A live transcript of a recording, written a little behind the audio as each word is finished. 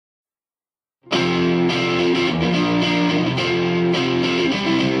You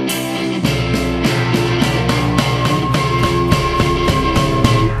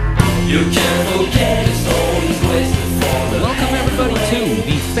can't forget it's always wasted for the Welcome everybody to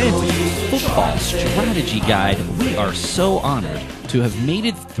the Fantasy Football Strategy Guide. We are so honored to have made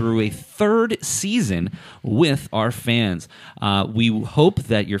it through a third season with our fans. We hope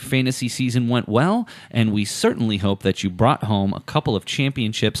that your fantasy season went well, and we certainly hope that you brought home a couple of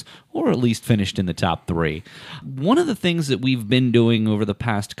championships or at least finished in the top 3. One of the things that we've been doing over the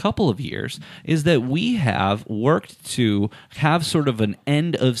past couple of years is that we have worked to have sort of an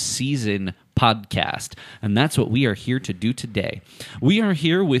end of season podcast, and that's what we are here to do today. We are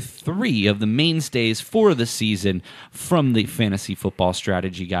here with 3 of the mainstays for the season from the Fantasy Football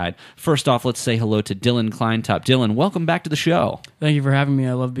Strategy Guide. First off, let's say hello to Dylan Kleintop. Dylan, welcome back to the show. Thank you for having me.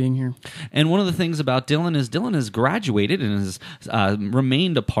 I love being here. And one of the things about Dylan is Dylan has graduated and has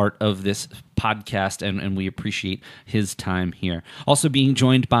remained a part of this podcast, and we appreciate his time here. Also being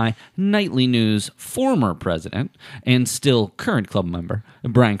joined by Nightly News former president and still current club member,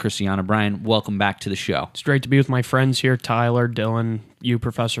 Brian Christiana. Brian, welcome back to the show. It's great to be with my friends here, Tyler, Dylan, you,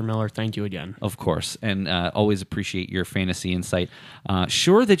 Professor Miller. Thank you again. Of course, and always appreciate your fantasy insight.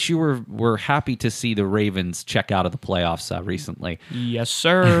 Sure that you were happy to see the Ravens check out of the playoffs recently. Yes,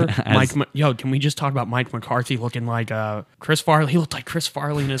 sir. Can we just talk about Mike McCarthy looking like Chris Farley? He looked like Chris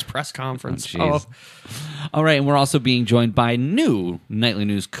Farley in his press conference. Oh. All right, and we're also being joined by new Nightly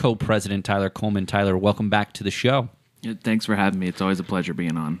News co-president Tyler Coleman. Tyler, welcome back to the show. Yeah, thanks for having me. It's always a pleasure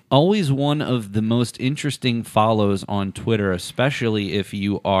being on. Always one of the most interesting follows on Twitter, especially if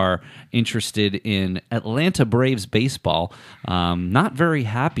you are interested in Atlanta Braves baseball. Not very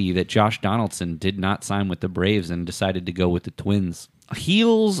happy that Josh Donaldson did not sign with the Braves and decided to go with the Twins.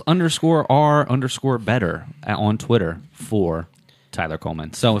 Heels_R_better on Twitter for Tyler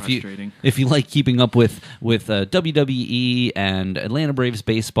Coleman. So if you like keeping up with WWE and Atlanta Braves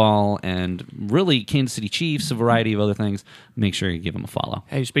baseball and really Kansas City Chiefs, a variety of other things, make sure you give him a follow.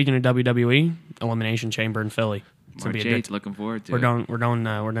 Hey, speaking of WWE, Elimination Chamber in Philly. It's March 8th, looking forward to we're it. We're going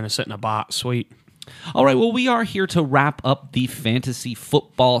to sit in a box suite. All right, well, we are here to wrap up the fantasy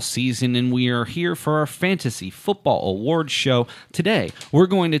football season, and we are here for our Fantasy Football Awards show. Today, we're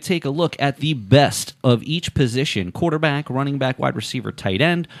going to take a look at the best of each position: quarterback, running back, wide receiver, tight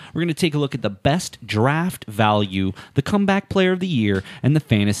end. We're going to take a look at the best draft value, the comeback player of the year, and the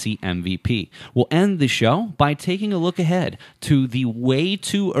fantasy MVP. We'll end the show by taking a look ahead to the way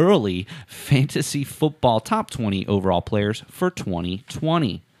too early fantasy football top 20 overall players for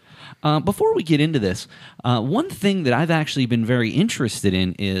 2020. Before we get into this, one thing that I've actually been very interested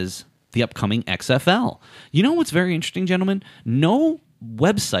in is the upcoming XFL. You know what's very interesting, gentlemen? No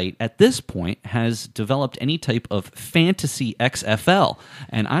website at this point has developed any type of fantasy XFL,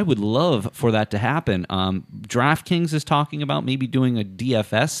 and I would love for that to happen. DraftKings is talking about maybe doing a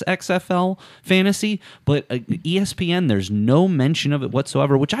DFS XFL fantasy, but ESPN, there's no mention of it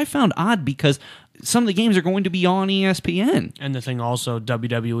whatsoever, which I found odd because some of the games are going to be on ESPN. And the thing also,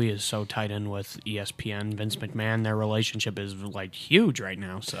 WWE is so tied in with ESPN. Vince McMahon, their relationship is like huge right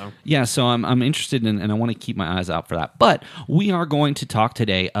now. So yeah, so I'm interested in, and I want to keep my eyes out for that. But we are going to talk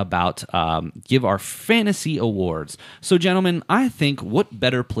today about give our fantasy awards. So gentlemen, I think what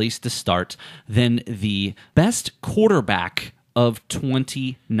better place to start than the best quarterback of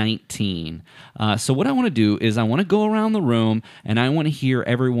 2019. So what I want to do is I want to go around the room and I want to hear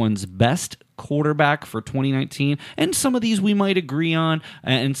everyone's best quarterback for 2019, and some of these we might agree on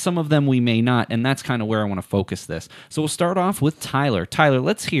and some of them we may not, and that's kind of where I want to focus this. So we'll start off with Tyler. Tyler,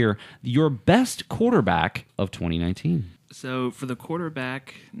 let's hear your best quarterback of 2019. So for the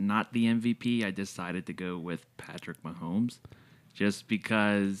quarterback, not the MVP, I decided to go with Patrick Mahomes, just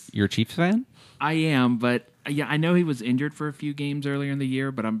because... You're a Chiefs fan? I am, but yeah, I know he was injured for a few games earlier in the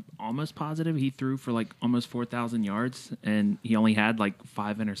year, but I'm almost positive he threw for like almost 4,000 yards, and he only had like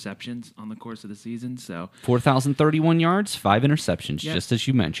 5 interceptions on the course of the season. So 4,031 yards, 5 interceptions, yeah. Just as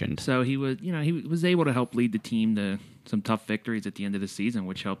you mentioned. So he was able to help lead the team to some tough victories at the end of the season,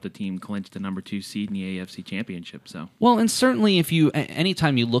 which helped the team clinch the number 2 seed in the AFC Championship. So well, and certainly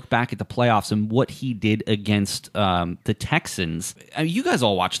anytime you look back at the playoffs and what he did against the Texans, you guys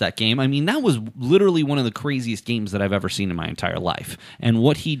all watched that game. I mean, that was literally one of the craziest games that I've ever seen in my entire life. And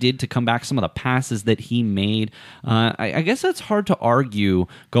what he did to come back, some of the passes that he made, I guess that's hard to argue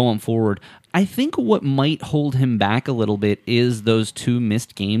going forward. I think what might hold him back a little bit is those 2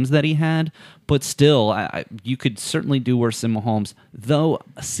 missed games that he had, but still, you could certainly do worse than Mahomes. Though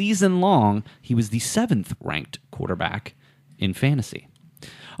season long, he was the 7th ranked quarterback in fantasy.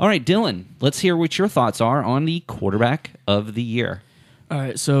 All right, Dylan, let's hear what your thoughts are on the quarterback of the year. All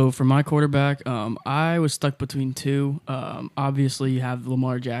right, so for my quarterback, I was stuck between two. Obviously, you have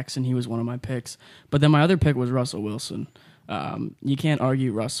Lamar Jackson. He was one of my picks. But then my other pick was Russell Wilson. You can't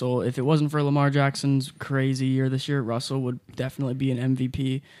argue Russell. If it wasn't for Lamar Jackson's crazy year this year, Russell would definitely be an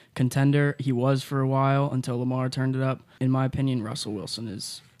MVP contender. He was for a while until Lamar turned it up. In my opinion, Russell Wilson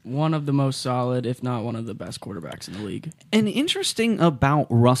is one of the most solid, if not one of the best quarterbacks in the league. And interesting about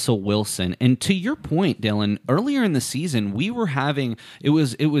Russell Wilson, and to your point, Dylan, earlier in the season, we were having, it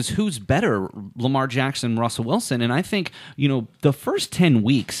was who's better, Lamar Jackson, Russell Wilson, and I think, the first 10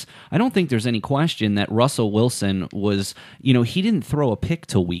 weeks, I don't think there's any question that Russell Wilson was, he didn't throw a pick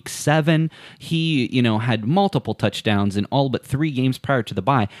till week 7. He, had multiple touchdowns in all but 3 games prior to the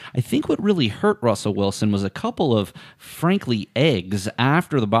bye. I think what really hurt Russell Wilson was a couple of, frankly, eggs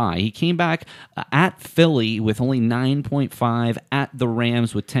after the bye. He came back at Philly with only 9.5, at the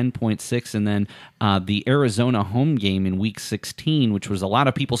Rams with 10.6, and then the Arizona home game in Week 16, which was a lot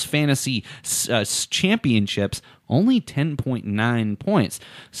of people's fantasy championships, only 10.9 points.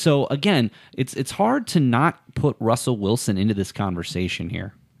 So again, it's hard to not put Russell Wilson into this conversation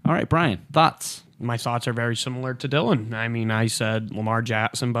here. All right, Brian, thoughts? My thoughts are very similar to Dylan. I mean, I said Lamar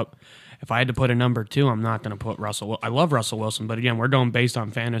Jackson, but if I had to put a number 2, I'm not going to put Russell. I love Russell Wilson, but again, we're going based on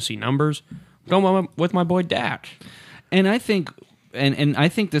fantasy numbers. I'm going with my boy Dak. And I think, and I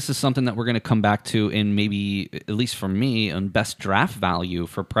think this is something that we're going to come back to in maybe, at least for me, on best draft value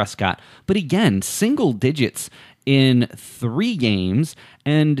for Prescott. But again, single digits in 3 games,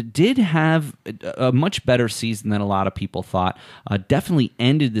 and did have a much better season than a lot of people thought. Definitely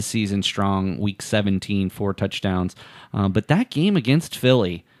ended the season strong, Week 17, 4 touchdowns. But that game against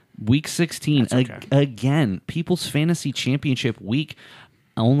Philly, Week 16, again, People's Fantasy Championship week,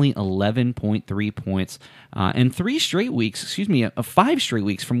 only 11.3 points. And 5 straight weeks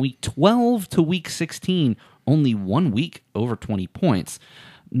from Week 12 to Week 16, only 1 week over 20 points.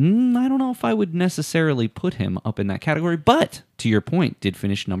 I don't know if I would necessarily put him up in that category, but to your point, did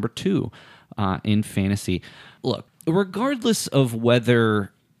finish number 2 in fantasy. Look, regardless of what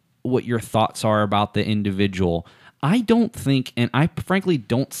your thoughts are about the individual, I don't think, and I frankly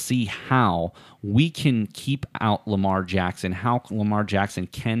don't see how we can keep out Lamar Jackson, how Lamar Jackson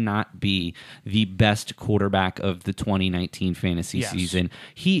cannot be the best quarterback of the 2019 fantasy season.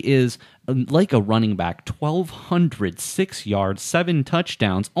 He is like a running back, 1,206 yards, 7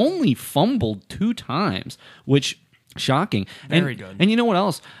 touchdowns, only fumbled 2 times, which, shocking. Very good. And you know what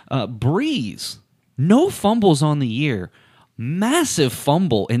else? Breeze, no fumbles on the year. Massive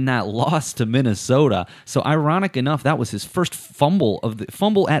fumble in that loss to Minnesota. So ironic enough, that was his first fumble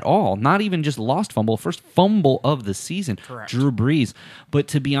at all. Not even just lost fumble, first fumble of the season. Correct. Drew Brees. But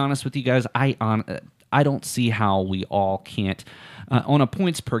to be honest with you guys, I don't see how we all can't. On a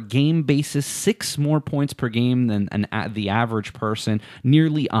points per game basis, 6 more points per game than the average person.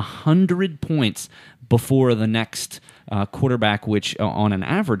 Nearly 100 points before the next quarterback, which on an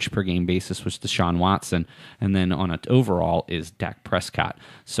average per game basis was Deshaun Watson, and then on an overall is Dak Prescott.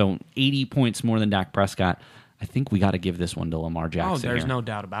 So 80 points more than Dak Prescott. I think we got to give this one to Lamar Jackson. There's no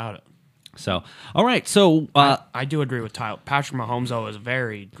doubt about it. So, all right. So I do agree with Tyler. Patrick Mahomes, though, is a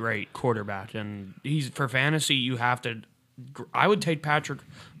very great quarterback, and he's for fantasy. You have to. I would take Patrick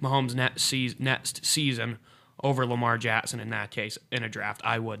Mahomes next season over Lamar Jackson in that case in a draft.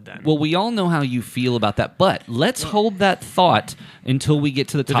 I would then. Well, we all know how you feel about that, but let's hold that thought until we get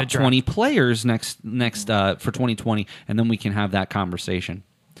to the top 20 players next for 2020, and then we can have that conversation.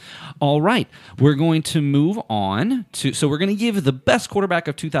 All right, we're going to move on to. So we're going to give the best quarterback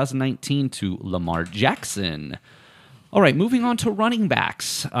of 2019 to Lamar Jackson. All right, moving on to running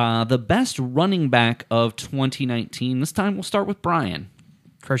backs. The best running back of 2019. This time we'll start with Brian.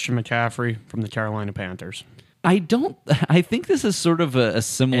 Christian McCaffrey from the Carolina Panthers. I think this is sort of a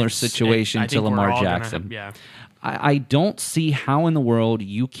similar situation to Lamar Jackson. I don't see how in the world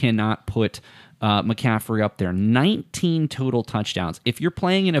you cannot put McCaffrey up there. 19 total touchdowns. If you're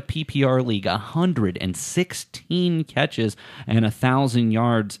playing in a PPR league, 116 catches and 1,000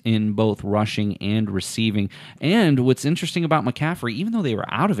 yards in both rushing and receiving. And what's interesting about McCaffrey, even though they were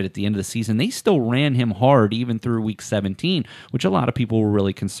out of it at the end of the season, they still ran him hard even through Week 17, which a lot of people were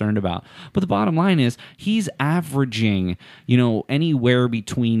really concerned about. But the bottom line is he's averaging, anywhere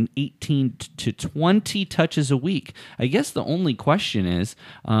between 18 to 20 touches a week. I guess the only question is,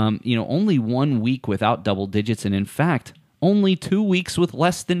 only one week without double digits, and in fact, Only 2 weeks with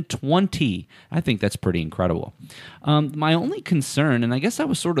less than 20. I think that's pretty incredible. My only concern, and I guess that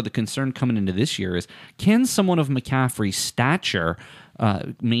was sort of the concern coming into this year, is can someone of McCaffrey's stature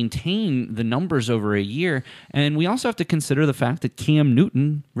maintain the numbers over a year? And we also have to consider the fact that Cam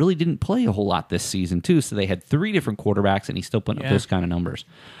Newton really didn't play a whole lot this season, too. So they had 3 different quarterbacks, and he's still putting up those kind of numbers.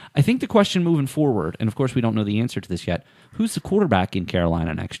 I think the question moving forward, and of course we don't know the answer to this yet, who's the quarterback in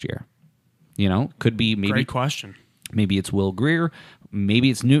Carolina next year? Could be maybe. Great question. Maybe it's Will Greer. Maybe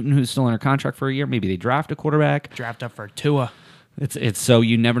it's Newton, who's still under contract for a year. Maybe they draft a quarterback. Draft up for Tua. It's so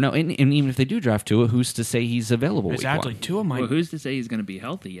you never know. And even if they do draft Tua, who's to say he's available? Exactly. Week 1? Tua might. Well, who's to say he's going to be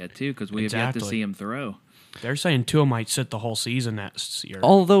healthy yet, too? Because we have yet to see him throw. They're saying Tua might sit the whole season next year.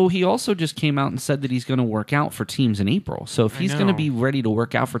 Although he also just came out and said that he's going to work out for teams in April. So if he's going to be ready to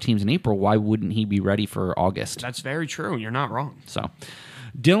work out for teams in April, why wouldn't he be ready for August? That's very true. You're not wrong. So,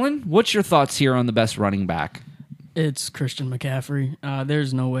 Dylan, what's your thoughts here on the best running back? It's Christian McCaffrey.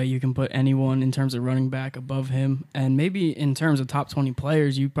 There's no way you can put anyone in terms of running back above him. And maybe in terms of top 20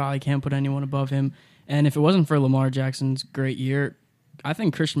 players, you probably can't put anyone above him. And if it wasn't for Lamar Jackson's great year, I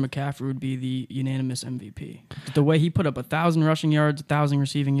think Christian McCaffrey would be the unanimous MVP. The way he put up 1,000 rushing yards, 1,000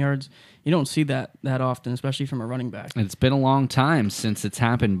 receiving yards, you don't see that often, especially from a running back. It's been a long time since it's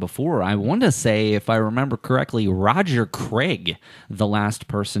happened before. I want to say, if I remember correctly, Roger Craig, the last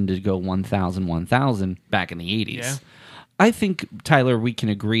person to go 1,000 back in the 80s. Yeah. I think, Tyler, we can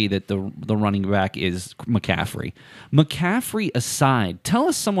agree that the running back is McCaffrey. McCaffrey aside, tell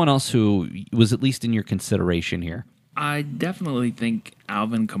us someone else who was at least in your consideration here. I definitely think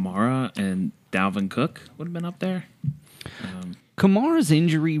Alvin Kamara and Dalvin Cook would have been up there. Kamara's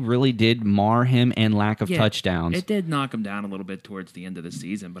injury really did mar him and lack of touchdowns. It did knock him down a little bit towards the end of the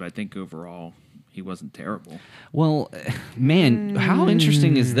season, but I think overall he wasn't terrible. Well, man, how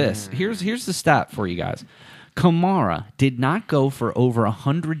interesting is this? Here's the stat for you guys. Kamara did not go for over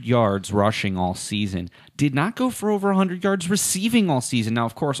 100 yards rushing all season, did not go for over 100 yards receiving all season. Now,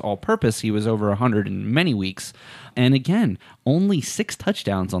 of course, all-purpose, he was over 100 in many weeks. And again, only 6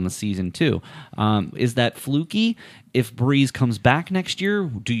 touchdowns on the season, too. Is that fluky? If Breeze comes back next year,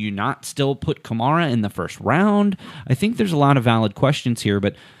 do you not still put Kamara in the first round? I think there's a lot of valid questions here,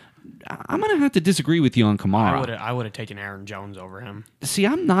 but I'm going to have to disagree with you on Kamara. I would have taken Aaron Jones over him. See,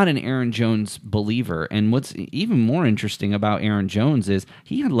 I'm not an Aaron Jones believer, and what's even more interesting about Aaron Jones is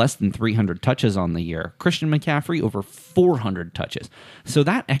he had less than 300 touches on the year. Christian McCaffrey, over 400 touches. So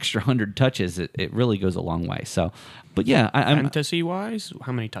that extra 100 touches, it really goes a long way. So, but yeah. Fantasy-wise,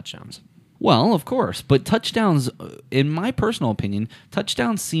 how many touchdowns? Well, of course, but touchdowns, in my personal opinion,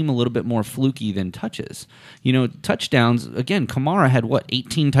 touchdowns seem a little bit more fluky than touches. Touchdowns, again, Kamara had,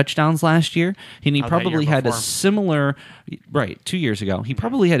 18 touchdowns last year? And he probably had a similar, 2 years ago, he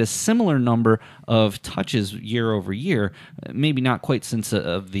probably had a similar number of touches year over year, maybe not quite since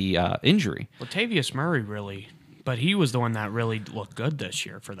of the injury. Latavius Murray really... But he was the one that really looked good this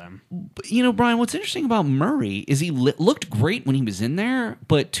year for them. Brian, what's interesting about Murray is he looked great when he was in there,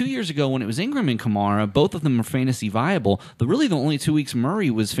 but 2 years ago when it was Ingram and Kamara, both of them were fantasy viable. The only 2 weeks Murray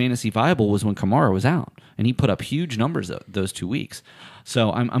was fantasy viable was when Kamara was out, and he put up huge numbers those 2 weeks.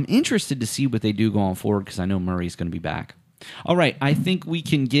 So I'm interested to see what they do going forward because I know Murray's going to be back. All right, I think we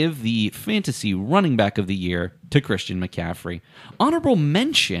can give the fantasy running back of the year to Christian McCaffrey. Honorable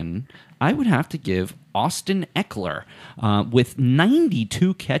mention, I would have to give Austin Eckler with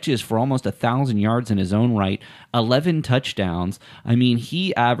 92 catches for almost 1,000 yards in his own right, 11 touchdowns. I mean,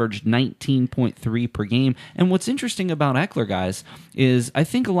 he averaged 19.3 per game. And what's interesting about Eckler, guys, is I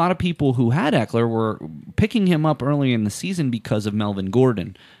think a lot of people who had Eckler were picking him up early in the season because of Melvin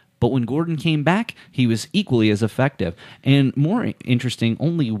Gordon. But when Gordon came back, he was equally as effective. And more interesting,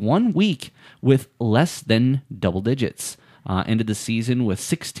 only 1 week with less than double digits. Ended the season with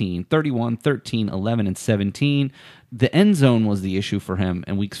 16, 31, 13, 11, and 17. The end zone was the issue for him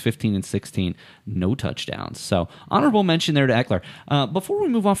in weeks 15 and 16. No touchdowns. So honorable mention there to Eckler. Before we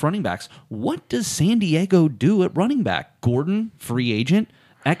move off running backs, what does San Diego do at running back? Gordon, free agent.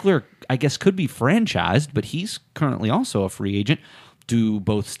 Eckler, I guess, could be franchised, but he's currently also a free agent. Do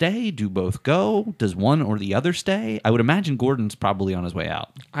both stay? Do both go? Does one or the other stay? I would imagine Gordon's probably on his way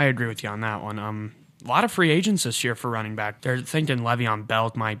out. I agree with you on that one. A lot of free agents this year for running back. They're thinking Le'Veon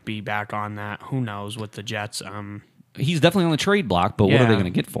Bell might be back on that. Who knows with the Jets? He's definitely on the trade block, but what are they going to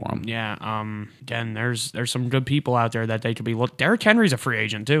get for him? Yeah. Again, there's some good people out there that they could be. Look, Derrick Henry's a free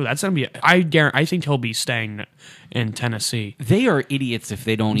agent too. That's gonna be. I think he'll be staying in Tennessee. They are idiots if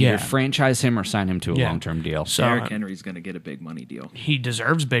they don't either franchise him or sign him to a long-term deal. So Derrick Henry's going to get a big money deal. He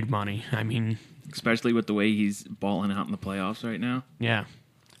deserves big money. I mean, especially with the way he's balling out in the playoffs right now. Yeah.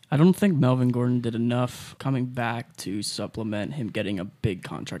 I don't think Melvin Gordon did enough coming back to supplement him getting a big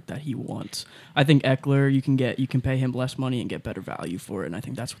contract that he wants. I think Eckler, you can pay him less money and get better value for it, and I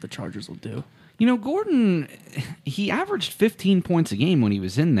think that's what the Chargers will do. Gordon, he averaged 15 points a game when he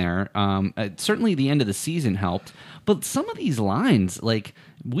was in there. Certainly the end of the season helped. But some of these lines, like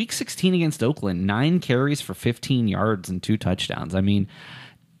Week 16 against Oakland, 9 carries for 15 yards and 2 touchdowns. I mean,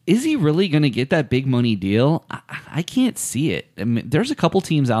 is he really going to get that big money deal? I can't see it. I mean, there's a couple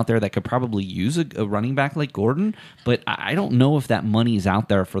teams out there that could probably use a running back like Gordon, but I don't know if that money's out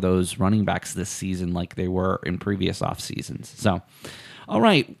there for those running backs this season like they were in previous off seasons. So, all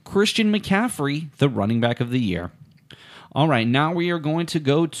right, Christian McCaffrey, the running back of the year. All right, now we are going to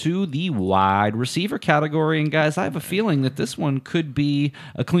go to the wide receiver category. And, guys, I have a feeling that this one could be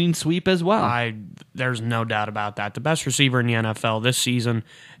a clean sweep as well. There's no doubt about that. The best receiver in the NFL this season,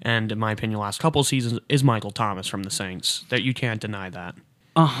 and in my opinion, last couple seasons, is Michael Thomas from the Saints. That you can't deny that.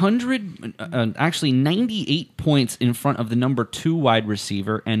 98 points in front of the number 2 wide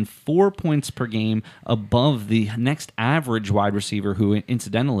receiver and 4 points per game above the next average wide receiver, who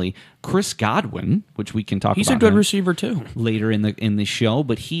incidentally, Chris Godwin, which we can talk about. He's a good receiver too. Later in the show,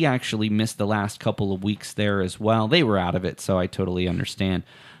 but he actually missed the last couple of weeks there as well. They were out of it, so I totally understand.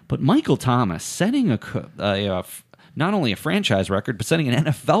 But Michael Thomas setting not only a franchise record, but setting an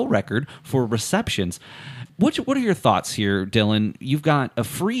NFL record for receptions. What are your thoughts here, Dylan? You've got a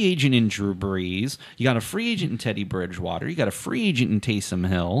free agent in Drew Brees. You got a free agent in Teddy Bridgewater. You got a free agent in Taysom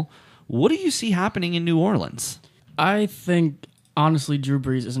Hill. What do you see happening in New Orleans? I think, honestly, Drew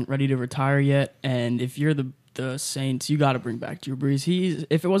Brees isn't ready to retire yet. And if you're the Saints, you got to bring back Drew Brees.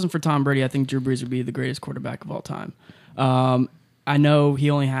 If it wasn't for Tom Brady, I think Drew Brees would be the greatest quarterback of all time. I know he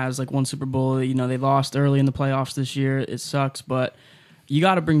only has like 1 Super Bowl. They lost early in the playoffs this year. It sucks, but you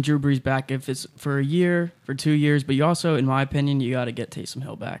got to bring Drew Brees back if it's for a year, for 2 years. But you also, in my opinion, you got to get Taysom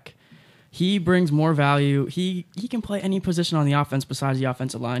Hill back. He brings more value. He can play any position on the offense besides the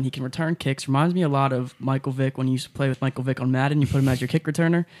offensive line. He can return kicks. Reminds me a lot of Michael Vick when you used to play with Michael Vick on Madden. You put him as your kick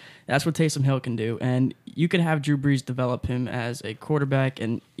returner. That's what Taysom Hill can do. And you can have Drew Brees develop him as a quarterback.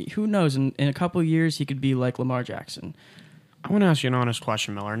 And who knows, in a couple of years, he could be like Lamar Jackson. I want to ask you an honest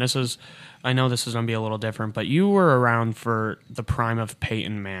question, Miller, and I know this is going to be a little different, but you were around for the prime of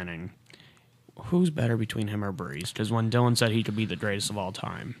Peyton Manning. Who's better between him or Brees? Because when Dylan said he could be the greatest of all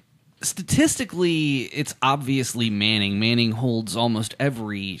time. Statistically, it's obviously Manning. Manning holds almost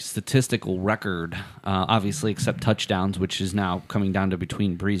every statistical record, obviously except touchdowns, which is now coming down to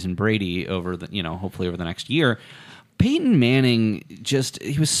between Brees and Brady hopefully over the next year. Peyton Manning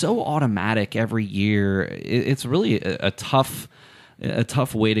he was so automatic every year. It's really a tough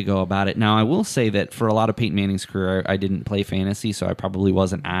way to go about it. Now, I will say that for a lot of Peyton Manning's career, I didn't play fantasy, so I probably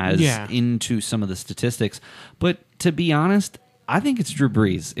wasn't as into some of the statistics. But to be honest, I think it's Drew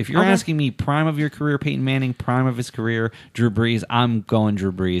Brees. If you're asking me prime of your career, Peyton Manning, prime of his career, Drew Brees, I'm going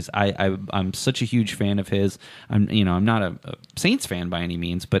Drew Brees. I'm such a huge fan of his. I'm not a Saints fan by any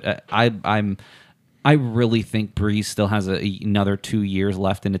means, but I really think Brees still has another 2 years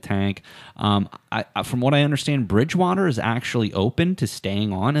left in the tank. From what I understand, Bridgewater is actually open to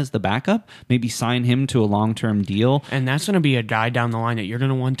staying on as the backup. Maybe sign him to a long-term deal. And that's going to be a guy down the line that you're going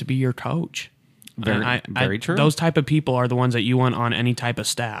to want to be your coach. Very true. Those type of people are the ones that you want on any type of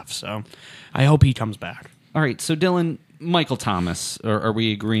staff. So I hope he comes back. All right, so Dylan, Michael Thomas, are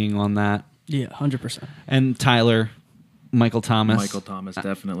we agreeing on that? Yeah, 100%. And Tyler, Michael Thomas,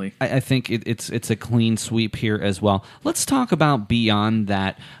 definitely. I think it's a clean sweep here as well. Let's talk about beyond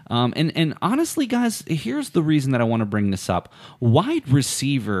that. And honestly, guys, here's the reason that I want to bring this up. Wide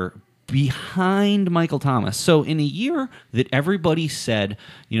receiver behind Michael Thomas. So in a year that everybody said,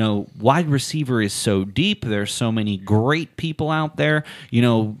 wide receiver is so deep, there's so many great people out there,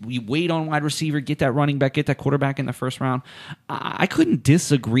 we wait on wide receiver, get that running back, get that quarterback in the first round. I couldn't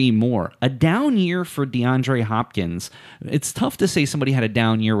disagree more. A down year for DeAndre Hopkins. It's tough to say somebody had a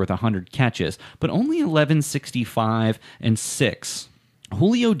down year with 100 catches, but only 1165 and 6.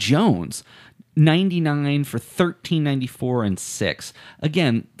 Julio Jones, 99 for 1394 and 6.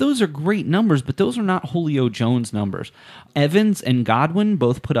 Again, those are great numbers, but those are not Julio Jones numbers. Evans and Godwin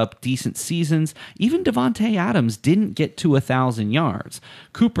both put up decent seasons. Even Devontae Adams didn't get to 1,000 yards.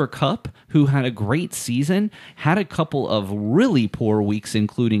 Cooper Kupp, who had a great season, had a couple of really poor weeks,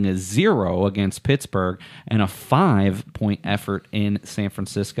 including a 0 against Pittsburgh and a 5-point effort in San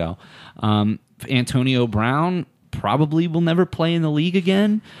Francisco. Antonio Brown, probably will never play in the league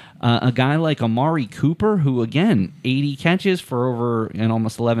again. A guy like Amari Cooper, who, again, 80 catches for over and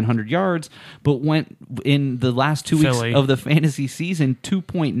almost 1,100 yards, but went in the last 2 weeks Philly. of the fantasy season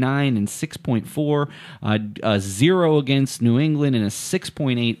 2.9 and 6.4, 0 against New England, and a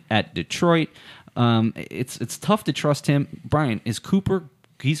 6.8 at Detroit. It's tough to trust him. Brian, is Cooper,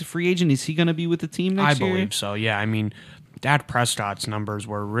 he's a free agent, is he going to be with the team next year? I believe so, yeah. I mean, Dak Prescott's numbers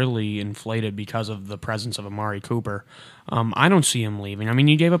were really inflated because of the presence of Amari Cooper. I don't see him leaving. I mean,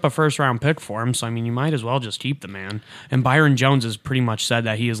 you gave up a first-round pick for him, so, I mean, you might as well just keep the man. And Byron Jones has pretty much said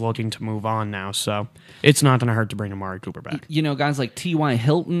that he is looking to move on now, so it's not going to hurt to bring Amari Cooper back. You know, guys like T.Y.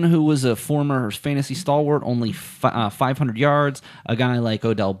 Hilton, who was a former fantasy stalwart, only 500 yards. A guy like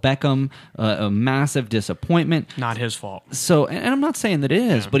Odell Beckham, a massive disappointment. Not his fault. So, and I'm not saying that it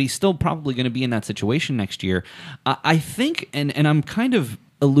is, but he's still probably going to be in that situation next year. I think, and I'm kind of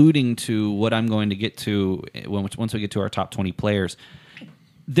alluding to what I'm going to get to once we get to our top 20 players.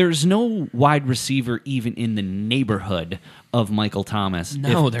 There's no wide receiver even in the neighborhood of Michael Thomas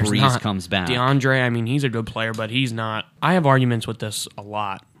if there's Breeze not. comes back. DeAndre, I mean, he's a good player, but he's not. I have arguments with this a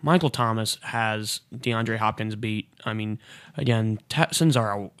lot. Michael Thomas has DeAndre Hopkins beat. I mean, again, Texans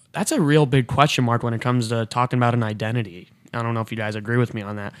that's a real big question mark when it comes to talking about an identity. I don't know if you guys agree with me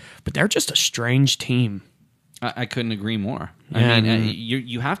on that, but they're just a strange team. I couldn't agree more. Yeah, I mean,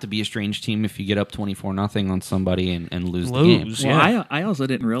 you have to be a strange team if you get up 24-0 on somebody and lose the game. Lose. Well, Yeah. I also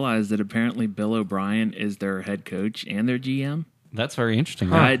didn't realize that apparently Bill O'Brien is their head coach and their GM. That's very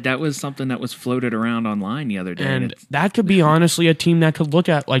interesting. That was something that was floated around online the other day. And that could be honestly a team that could look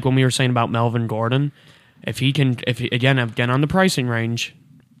at, like when we were saying about Melvin Gordon, if he again on the pricing range,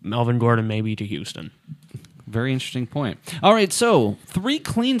 Melvin Gordon maybe to Houston. Very interesting point. All right, so 3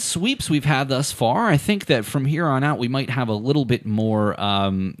 clean sweeps we've had thus far. I think that from here on out, we might have a little bit more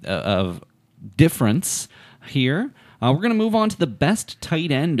of difference here. We're going to move on to the best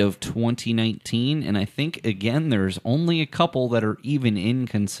tight end of 2019, and I think, again, there's only a couple that are even in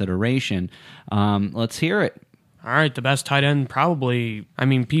consideration. Let's hear it. All right, the best tight end probably. I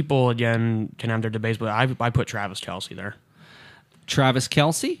mean, people again can have their debates, but I put Travis Kelce there. Travis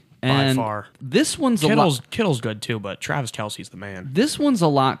Kelce? By far. This one's Kittle's good too, but Travis Kelce's the man. This one's a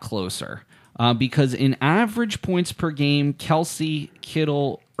lot closer because in average points per game, Kelce,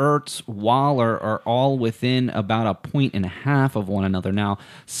 Kittle, Ertz, Waller are all within about 1.5 of one another. Now,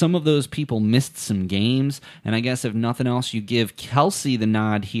 some of those people missed some games, and I guess if nothing else, you give Kelce the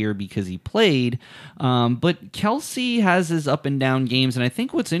nod here because he played. But Kelce has his up and down games, and I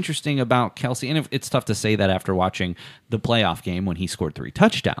think what's interesting about Kelce, and it's tough to say that after watching the playoff game when he scored 3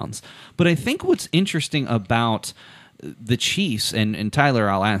 touchdowns, but I think what's interesting about the Chiefs, and Tyler,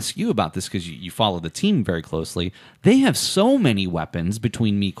 I'll ask you about this because you follow the team very closely. They have so many weapons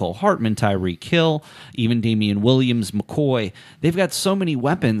between Mecole Hardman, Tyreek Hill, even Damian Williams, McCoy. They've got so many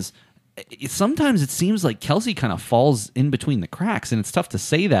weapons. Sometimes it seems like Kelce kind of falls in between the cracks, and it's tough to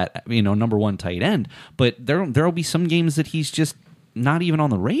say that, number one tight end. But there'll be some games that he's just not even on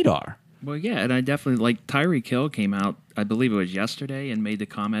the radar. Well, yeah, and I definitely, like, Tyreek Hill came out, I believe it was yesterday, and made the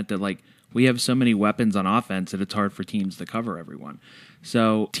comment that, like, we have so many weapons on offense that it's hard for teams to cover everyone.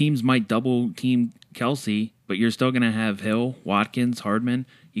 So teams might double team Kelce, but you're still going to have Hill, Watkins, Hardman.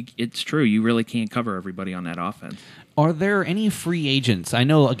 It's true. You really can't cover everybody on that offense. Are there any free agents? I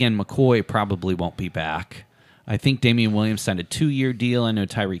know, again, McCoy probably won't be back. I think Damian Williams signed a 2-year deal. I know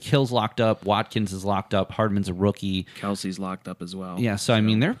Tyreek Hill's locked up. Watkins is locked up. Hardman's a rookie. Kelce's locked up as well. Yeah, so I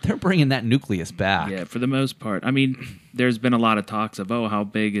mean, they're bringing that nucleus back. Yeah, for the most part. I mean, there's been a lot of talks of, how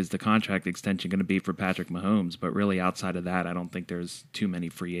big is the contract extension going to be for Patrick Mahomes? But really, outside of that, I don't think there's too many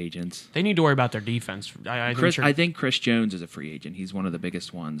free agents. They need to worry about their defense. I think Chris Jones is a free agent. He's one of the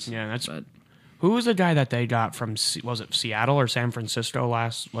biggest ones. Yeah, who was the guy that they got from? Was it Seattle or San Francisco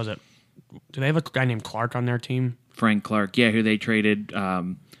last? Was it? Do they have a guy named Clark on their team? Frank Clark, yeah, who they traded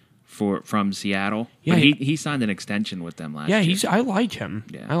from Seattle. Yeah, but he signed an extension with them last year. Yeah, I like him.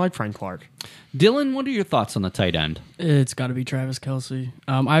 Yeah. I like Frank Clark. Dylan, what are your thoughts on the tight end? It's got to be Travis Kelce.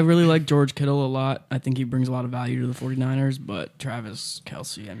 I really like George Kittle a lot. I think he brings a lot of value to the 49ers, but Travis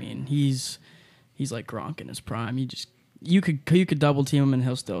Kelce, I mean, he's like Gronk in his prime. You could double team him and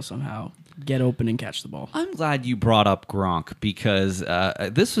he'll still somehow get open and catch the ball. I'm glad you brought up Gronk because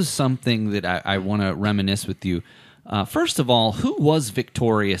this is something that I want to reminisce with you. First of all, who was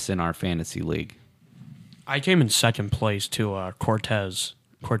victorious in our fantasy league? I came in second place to Cortez.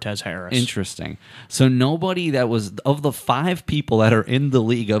 Cortez Harris. Interesting. So nobody that was of the 5 people that are in the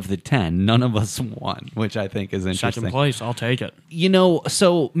league of the 10, none of us won, which I think is interesting. Second place, I'll take it.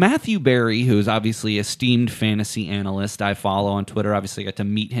 So Matthew Berry, who's obviously an esteemed fantasy analyst I follow on Twitter, obviously I got to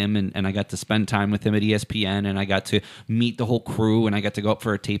meet him and I got to spend time with him at ESPN, and I got to meet the whole crew, and I got to go up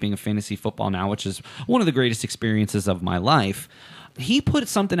for a taping of Fantasy Football Now, which is one of the greatest experiences of my life. He put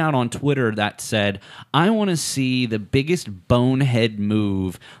something out on Twitter that said, I want to see the biggest bonehead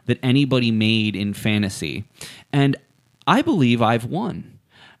move that anybody made in fantasy. And I believe I've won.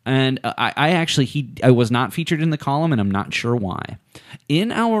 And I was not featured in the column, and I'm not sure why.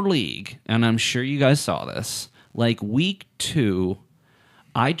 In our league, and I'm sure you guys saw this, like week 2,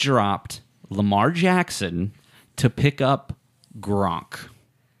 I dropped Lamar Jackson to pick up Gronk.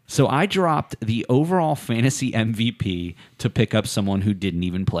 So I dropped the overall fantasy MVP to pick up someone who didn't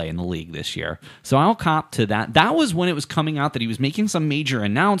even play in the league this year. So I'll cop to that. That was when it was coming out that he was making some major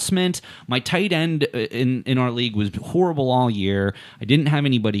announcement. My tight end in our league was horrible all year. I didn't have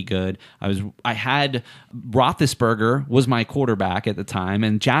anybody good. I had Roethlisberger was my quarterback at the time,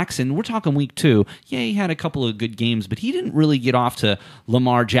 and Jackson, we're talking week 2. Yeah, he had a couple of good games, but he didn't really get off to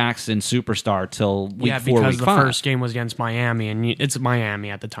Lamar Jackson superstar till week 4, because week the 5. first game was against Miami, and it's Miami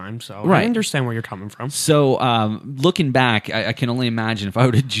at the time. So Right. I understand where you're coming from. So looking back, I can only imagine if I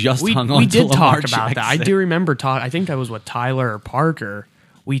would have just hung on We to did Lamar talk about that. I Jackson. do remember I think that was what Tyler or Parker.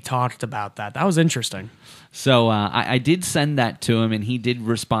 We talked about that. That was interesting. So I did send that to him, and he did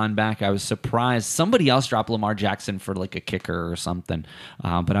respond back. I was surprised. Somebody else dropped Lamar Jackson for like a kicker or something,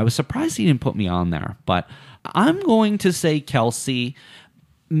 but I was surprised he didn't put me on there. But I'm going to say Kelsey.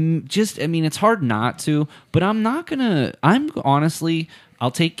 It's hard not to, but I'll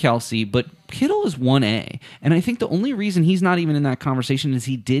take Kelsey, but Kittle is 1A. And I think the only reason he's not even in that conversation is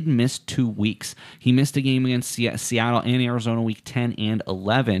he did miss 2 weeks. He missed a game against Seattle and Arizona week 10 and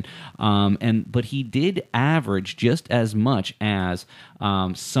 11. But he did average just as much as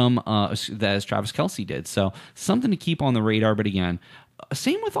as Travis Kelsey did. So something to keep on the radar. But again,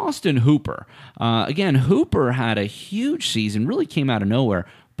 same with Austin Hooper. Hooper had a huge season, really came out of nowhere,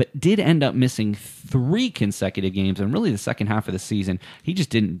 but did end up missing 3 consecutive games, and really the second half of the season, he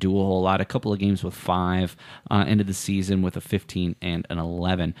just didn't do a whole lot. A couple of games with 5, end of the season with a 15 and an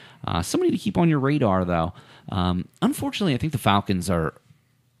 11. Somebody to keep on your radar, though. Unfortunately, I think the Falcons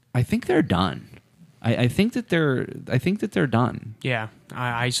they're done. I think that they're done. Yeah,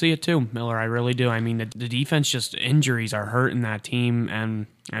 I see it too, Miller. I really do. I mean, the defense, just injuries are hurting that team, and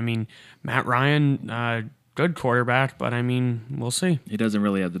I mean, Matt Ryan, good quarterback, but I mean, we'll see. He doesn't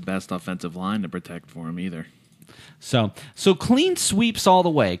really have the best offensive line to protect for him either. So clean sweeps all the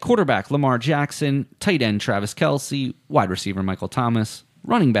way. Quarterback Lamar Jackson, tight end Travis Kelsey, wide receiver Michael Thomas,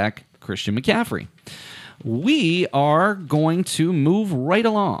 running back Christian McCaffrey. We are going to move right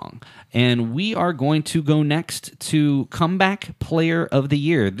along, and we are going to go next to Comeback Player of the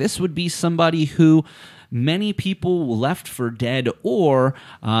Year. This would be somebody who many people left for dead or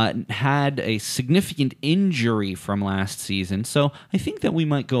had a significant injury from last season. So I think that we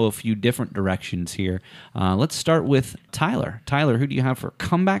might go a few different directions here. Let's start with Tyler. Tyler, who do you have for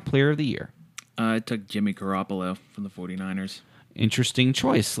Comeback Player of the Year? I took Jimmy Garoppolo from the 49ers. Interesting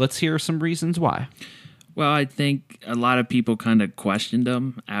choice. Let's hear some reasons why. Well, I think a lot of people kind of questioned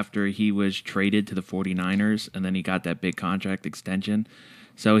him after he was traded to the 49ers, and then he got that big contract extension.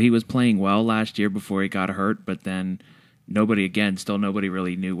 So he was playing well last year before he got hurt, but then nobody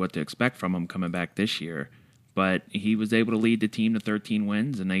really knew what to expect from him coming back this year. But he was able to lead the team to 13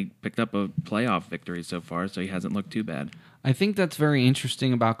 wins, and they picked up a playoff victory so far, so he hasn't looked too bad. I think that's very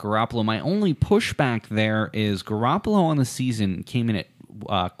interesting about Garoppolo. My only pushback there is Garoppolo on the season came in at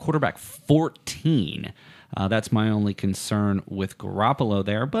quarterback 14. That's my only concern with Garoppolo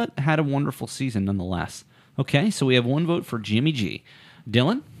there, but had a wonderful season nonetheless. Okay, so we have 1 vote for Jimmy G.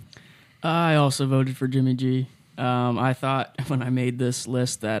 Dylan? I also voted for Jimmy G. I thought when I made this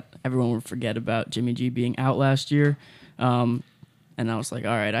list that everyone would forget about Jimmy G being out last year. And I was like,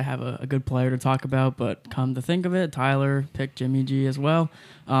 all right, I have a good player to talk about, but come to think of it, Tyler picked Jimmy G as well.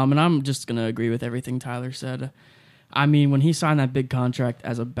 And I'm just going to agree with everything Tyler said. I mean, when he signed that big contract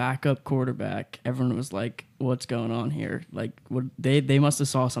as a backup quarterback, everyone was like, what's going on here? Like, they must have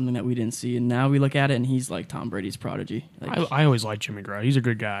saw something that we didn't see, and now we look at it, and he's like Tom Brady's prodigy. Like, I always liked Jimmy Garoppolo. He's a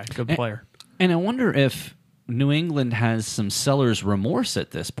good guy, good player. And I wonder if New England has some seller's remorse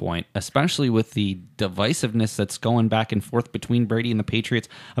at this point, especially with the divisiveness that's going back and forth between Brady and the Patriots.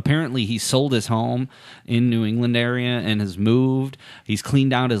 Apparently, he sold his home in New England area and has moved. He's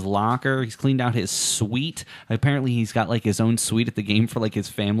cleaned out his locker. He's cleaned out his suite. Apparently, he's got like his own suite at the game for like his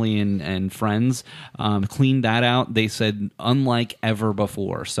family and friends. Cleaned that out. They said unlike ever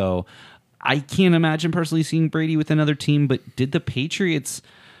before. So I can't imagine personally seeing Brady with another team, but did the Patriots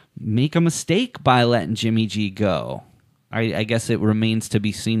make a mistake by letting Jimmy G go? I guess it remains to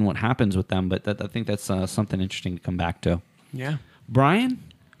be seen what happens with them, but I think that's something interesting to come back to. Yeah. Brian?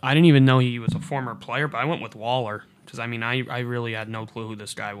 I didn't even know he was a former player, but I went with Waller because, I mean, I really had no clue who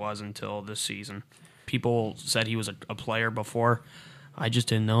this guy was until this season. People said he was a player before. I just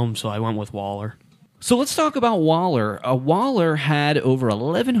didn't know him, so I went with Waller. So let's talk about Waller. Waller had over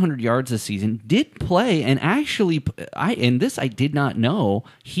 1,100 yards this season, did play, and actually, I did not know,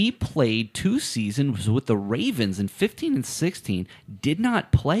 he played 2 seasons with the Ravens in 15 and 16, did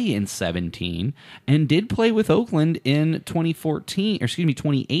not play in 17, and did play with Oakland in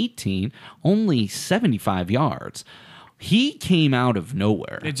 2018, only 75 yards. He came out of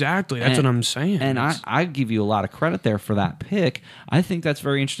nowhere. Exactly. That's what I'm saying. And I give you a lot of credit there for that pick. I think that's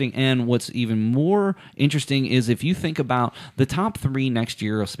very interesting. And what's even more interesting is if you think about the top 3 next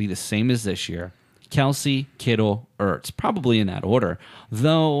year will be the same as this year. Kelsey, Kittle, Ertz, probably in that order.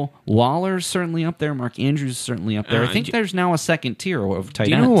 Though Waller's certainly up there, Mark Andrews is certainly up there. I think there's now a second tier of tight ends.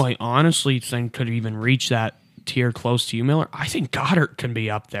 Do you know who I honestly think could even reach that tier close to you, Miller? I think Goddard can be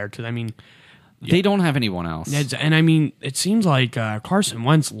up there because, I mean, they don't have anyone else. And I mean, it seems like Carson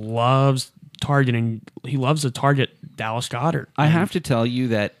Wentz loves targeting. He loves to target Dallas Goedert. I have to tell you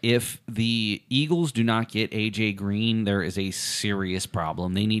that if the Eagles do not get A.J. Green, there is a serious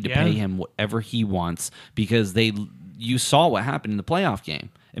problem. They need to pay him whatever he wants because you saw what happened in the playoff game.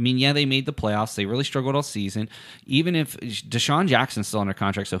 I mean, yeah, they made the playoffs. They really struggled all season. Even if Deshaun Jackson's still under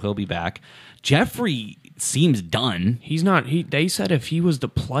contract, so he'll be back. Jeffrey seems done. He's not. They said if he was to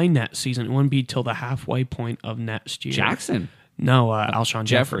play next season, it wouldn't be till the halfway point of next year. Jackson. No, Alshon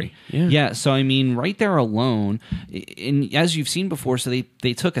Jeffrey. Yeah, so I mean, right there alone, and as you've seen before, so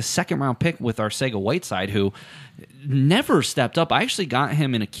they took a second-round pick with Arcega-Whiteside, who never stepped up. I actually got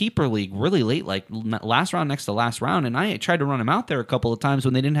him in a keeper league really late, like last round, next to last round, and I tried to run him out there a couple of times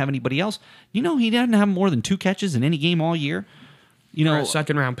when they didn't have anybody else. You know, he didn't have more than 2 catches in any game all year. You know, for a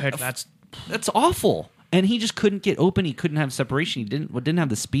second-round pick, that's awful. And he just couldn't get open. He couldn't have separation. He didn't have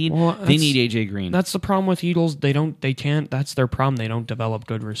the speed. Well, they need A.J. Green. That's the problem with Eagles. They can't. That's their problem. They don't develop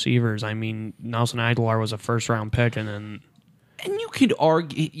good receivers. I mean, Nelson Aguilar was a first-round pick, and you could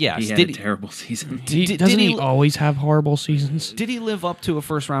argue, yes, he had a terrible season. Doesn't he always have horrible seasons? Did he live up to a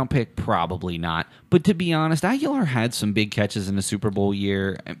first-round pick? Probably not. But to be honest, Aguilar had some big catches in the Super Bowl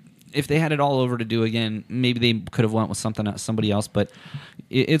year. If they had it all over to do again, maybe they could have went with somebody else. But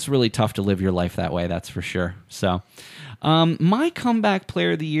it's really tough to live your life that way. That's for sure. So, my comeback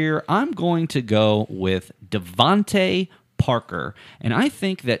player of the year, I'm going to go with Devontae Parker. And I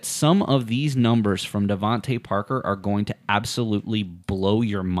think that some of these numbers from Devontae Parker are going to absolutely blow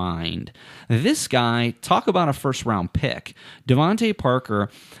your mind. This guy, talk about a first-round pick. Devontae Parker,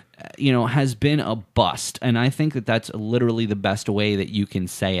 has been a bust, and I think that that's literally the best way that you can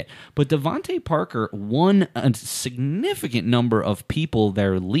say it. But Devontae Parker won a significant number of people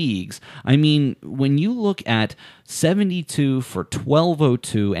their leagues. I mean, when you look at 72 for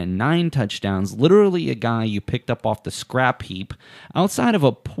 1202 and 9 touchdowns, literally a guy you picked up off the scrap heap, outside of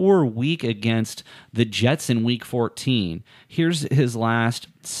a poor week against the Jets in Week 14. Here's his last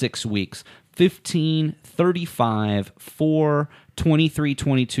 6 weeks. 15, 35, 4, 23,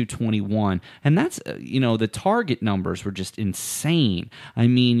 22, 21. And that's, the target numbers were just insane. I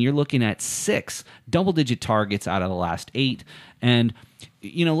mean, you're looking at 6 double-digit targets out of the last 8. And,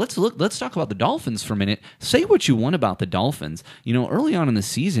 let's talk about the Dolphins for a minute. Say what you want about the Dolphins. Early on in the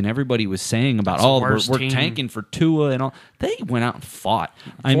season, everybody was saying about, we're tanking for Tua and all. They went out and fought.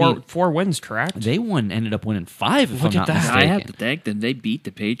 Four wins, correct? They ended up winning 5, if I'm not mistaken. I have to thank them. They beat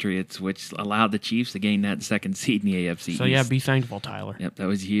the Patriots, which allowed the Chiefs to gain that second seed in the AFC So, East. be thankful, Tyler. Yep, that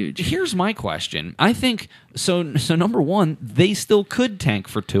was huge. Here's my question. I think, so number one, they still could tank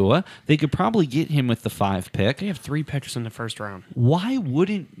for Tua. They could probably get him with the 5 pick. They have 3 picks in the first round. Why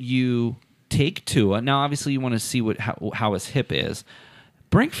wouldn't you take Tua? Now, obviously, you want to see how his hip is.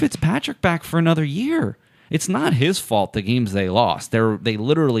 Bring Fitzpatrick back for another year. It's not his fault the games they lost. They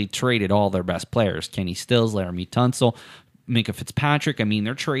literally traded all their best players. Kenny Stills, Laramie Tunsil, Minka Fitzpatrick. I mean,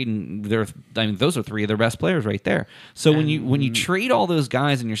 they're trading. Those are 3 of their best players right there. So when you trade all those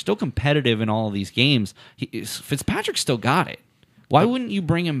guys and you're still competitive in all of these games, Fitzpatrick still got it. Why wouldn't you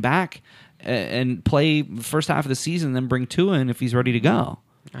bring him back and play first half of the season, then bring Tua in if he's ready to go.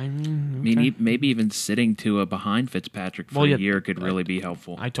 I mean, I mean, maybe even sitting Tua behind Fitzpatrick for a year could really be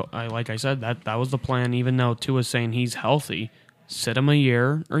helpful. Like I said, that was the plan. Even though Tua's saying he's healthy, sit him a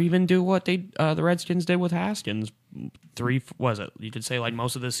year, or even do what the Redskins did with Haskins. You could say like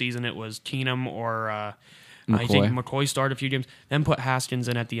most of the season it was Keenum or I think McCoy started a few games, then put Haskins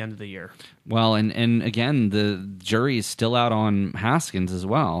in at the end of the year. Well, and again, the jury is still out on Haskins as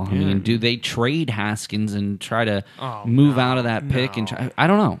well. I mean, do they trade Haskins and try to move out of that pick? And I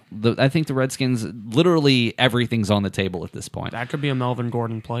don't know. I think the Redskins, literally everything's on the table at this point. That could be a Melvin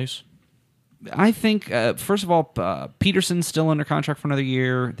Gordon place. I think, first of all, Peterson's still under contract for another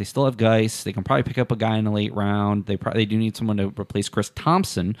year. They still have Geis. They can probably pick up a guy in the late round. They do need someone to replace Chris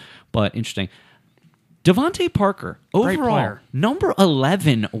Thompson, but interesting. Devontae Parker, overall, number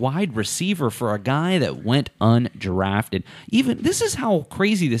 11 wide receiver for a guy that went undrafted. Even this is how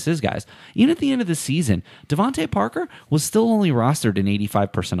crazy this is, guys. Even at the end of the season, Devontae Parker was still only rostered in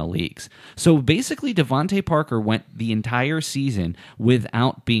 85% of leagues. So basically, Devontae Parker went the entire season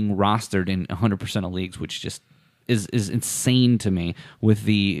without being rostered in 100% of leagues, which just is insane to me with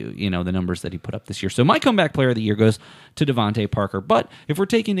the the numbers that he put up this year. So my comeback player of the year goes to Devontae Parker. But if we're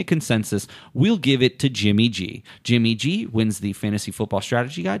taking a consensus, we'll give it to Jimmy G. Jimmy G wins the Fantasy Football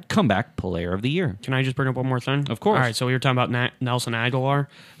Strategy Guide comeback player of the year. Can I just bring up one more thing? Of course. All right, so we were talking about Nelson Aguilar.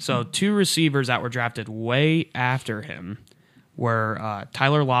 So two receivers that were drafted way after him were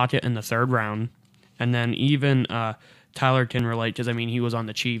Tyler Lockett in the 3rd round, and then even Tyler can relate because, I mean, he was on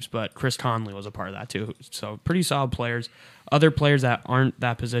the Chiefs, but Chris Conley was a part of that too. So pretty solid players. Other players that aren't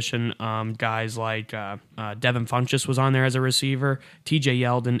that position, guys like Devin Funchess was on there as a receiver, TJ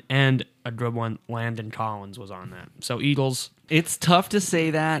Yeldon, and a good one, Landon Collins, was on that. So Eagles. It's tough to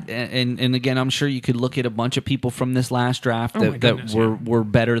say that, and again, I'm sure you could look at a bunch of people from this last draft that were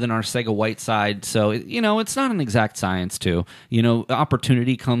better than our Sega Whiteside. So it's not an exact science too.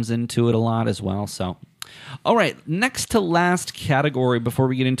 Opportunity comes into it a lot as well. So. All right, next to last category before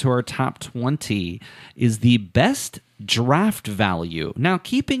we get into our top 20 is the best draft value. Now,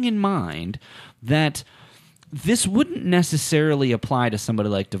 keeping in mind that this wouldn't necessarily apply to somebody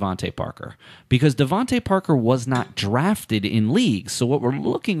like Devontae Parker because Devontae Parker was not drafted in leagues. So what we're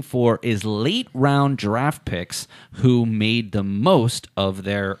looking for is late round draft picks who made the most of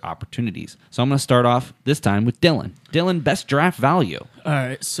their opportunities. So I'm going to start off this time with Dylan. Dylan, best draft value. All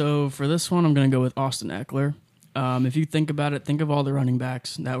right, so for this one, I'm going to go with Austin Eckler. If you think about it, think of all the running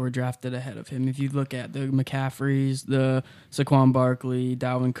backs that were drafted ahead of him. If you look at the McCaffreys, the Saquon Barkley,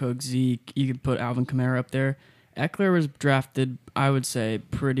 Dalvin Cook, Zeke, you could put Alvin Kamara up there. Eckler was drafted, I would say,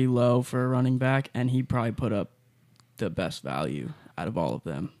 pretty low for a running back, and he probably put up the best value out of all of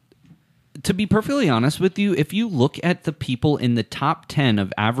them. To be perfectly honest with you, if you look at the people in the top 10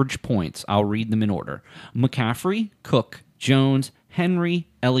 of average points, I'll read them in order. McCaffrey, Cook, Jones, Henry,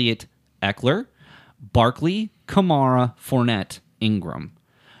 Elliott, Eckler, Barkley, Kamara, Fournette, Ingram.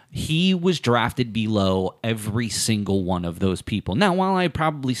 He was drafted below every single one of those people. Now, while I'd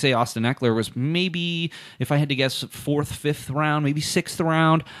probably say Austin Eckler was maybe, if I had to guess, 4th, 5th round, maybe 6th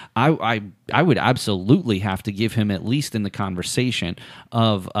round, I would absolutely have to give him at least in the conversation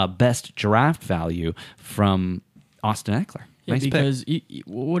of best draft value from Austin Eckler. Yeah, nice because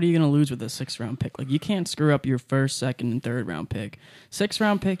what are you going to lose with a 6th round pick? Like, you can't screw up your 1st, 2nd, and 3rd round pick. 6th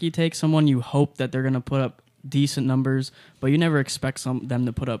round pick, you take someone you hope that they're going to put up decent numbers, but you never expect them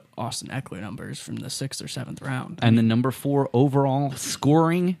to put up Austin Eckler numbers from the 6th or 7th round. And the number 4 overall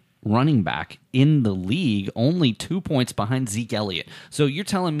scoring running back in the league, only 2 points behind Zeke Elliott. So you're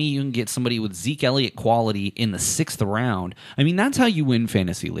telling me you can get somebody with Zeke Elliott quality in the 6th round? I mean, that's how you win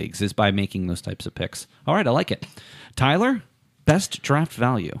fantasy leagues, is by making those types of picks. All right, I like it. Tyler, best draft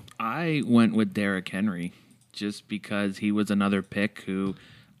value. I went with Derrick Henry just because he was another pick who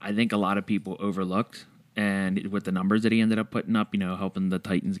I think a lot of people overlooked. And with the numbers that he ended up putting up, helping the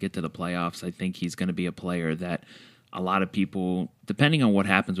Titans get to the playoffs, I think he's going to be a player that a lot of people, depending on what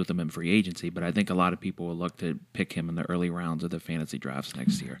happens with him in free agency, but I think a lot of people will look to pick him in the early rounds of the fantasy drafts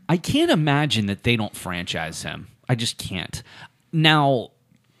next year. I can't imagine that they don't franchise him. I just can't. Now,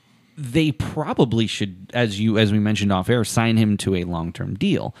 they probably should, as we mentioned off air, sign him to a long-term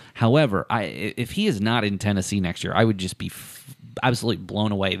deal. However, if he is not in Tennessee next year, I would just be absolutely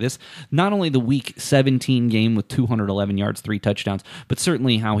blown away. This, not only the Week 17 game with 211 yards, 3 touchdowns, but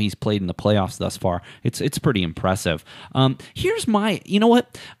certainly how he's played in the playoffs thus far. It's pretty impressive. Here's my, you know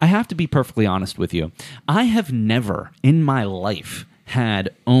what? I have to be perfectly honest with you. I have never in my life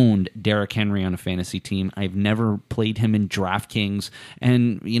had owned Derrick Henry on a fantasy team. I've never played him in DraftKings,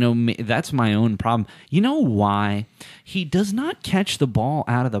 and that's my own problem. You know why? He does not catch the ball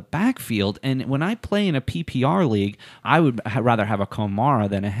out of the backfield, and when I play in a PPR league, I would rather have a Kamara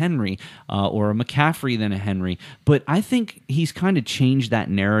than a Henry, or a McCaffrey than a Henry. But I think he's kind of changed that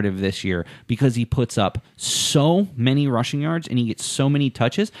narrative this year because he puts up so many rushing yards and he gets so many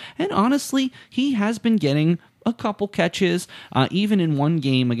touches, and honestly, he has been getting a couple catches. Even in one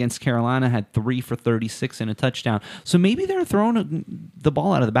game against Carolina, had 3 for 36 and a touchdown. So maybe they're throwing the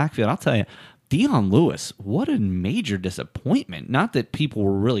ball out of the backfield. I'll tell you, Dion Lewis, what a major disappointment. Not that people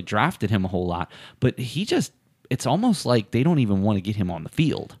were really drafted him a whole lot, but it's almost like they don't even want to get him on the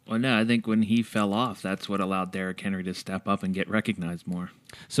field. Well, no, I think when he fell off, that's what allowed Derrick Henry to step up and get recognized more.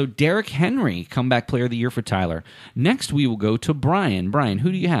 So Derrick Henry, comeback player of the year for Tyler. Next, we will go to Brian. Brian,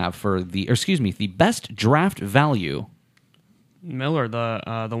 who do you have for the best draft value? Miller,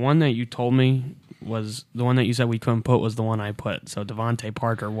 the one that you told me was the one that you said we couldn't put was the one I put. So Devontae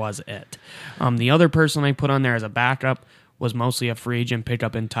Parker was it. The other person I put on there as a backup was mostly a free agent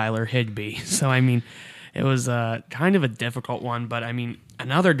pickup in Tyler Higbee. So, I mean, it was kind of a difficult one. But, I mean,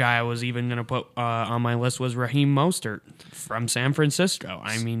 another guy I was even going to put on my list was Raheem Mostert from San Francisco.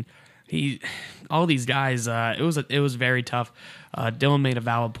 I mean, all these guys, it was very tough. Dylan made a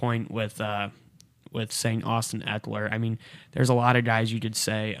valid point with saying Austin Eckler. I mean, there's a lot of guys you could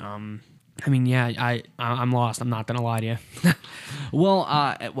say. I'm lost. I'm not going to lie to you. Well,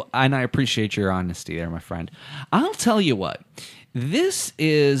 and I appreciate your honesty there, my friend. I'll tell you what. This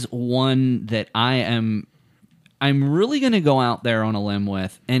is one that I'm really going to go out there on a limb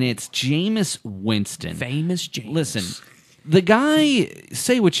with, and it's Jameis Winston. Famous Jameis. Listen, the guy,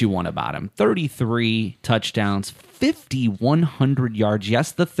 say what you want about him. 33 touchdowns, 5,100 yards.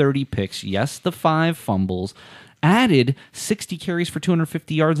 Yes, the 30 picks. Yes, the 5 fumbles. Added 60 carries for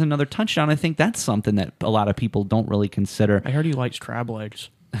 250 yards and another touchdown. I think that's something that a lot of people don't really consider. I heard he likes crab legs.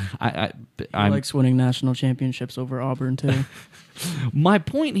 He likes winning national championships over Auburn, too. My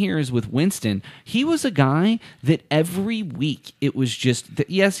point here is with Winston, he was a guy that every week it was just,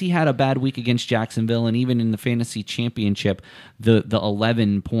 yes, he had a bad week against Jacksonville, and even in the fantasy championship, the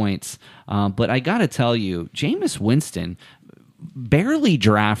 11 points. But I got to tell you, Jameis Winston, barely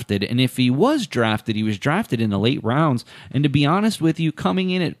drafted, and if he was drafted, he was drafted in the late rounds. And to be honest with you, coming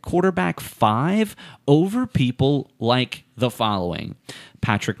in at quarterback 5 over people like the following: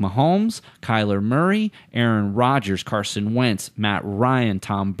 Patrick Mahomes, Kyler Murray, Aaron Rodgers, Carson Wentz, Matt Ryan,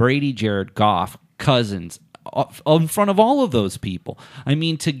 Tom Brady, Jared Goff, Cousins, in front of all of those people. I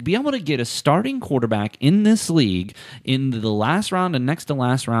mean, to be able to get a starting quarterback in this league in the last round and next to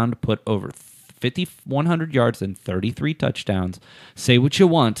last round to put over 5,100 yards and 33 touchdowns. Say what you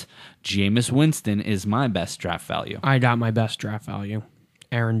want. Jameis Winston is my best draft value. I got my best draft value.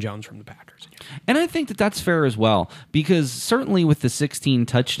 Aaron Jones from the Packers. And I think that that's fair as well, because certainly with the 16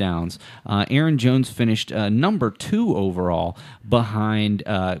 touchdowns, Aaron Jones finished number 2 overall behind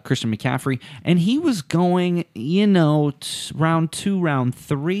Christian McCaffrey, and he was going, round 2, round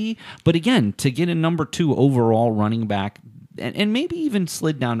 3. But again, to get a number 2 overall running back, and maybe even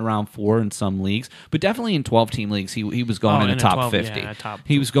slid down to round 4 in some leagues, but definitely in 12-team leagues, he was going in the top 50. Yeah,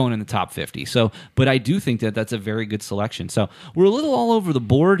 he was going in the top 50. So, but I do think that that's a very good selection. So we're a little all over the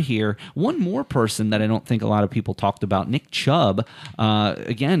board here. One more person that I don't think a lot of people talked about, Nick Chubb.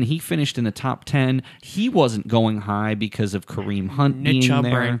 Again, he finished in the top 10. He wasn't going high because of Kareem Hunt being Nick Chubb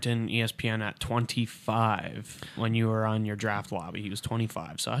there. ranked in ESPN at 25 when you were on your draft lobby. He was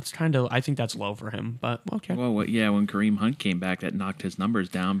 25, so that's I think that's low for him, but okay. Well, when Kareem Hunt came back, that knocked his numbers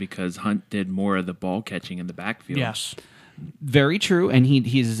down because Hunt did more of the ball catching in the backfield. Yes. Very true, and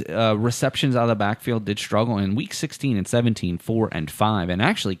his receptions out of the backfield did struggle in week 16 and 17, 4 and 5, and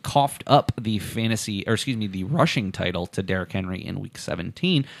actually coughed up the the rushing title to Derrick Henry in week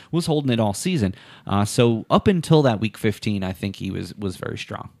 17. Was holding it all season. So up until that week 15, I think he was very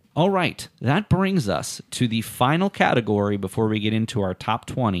strong. All right, that brings us to the final category before we get into our top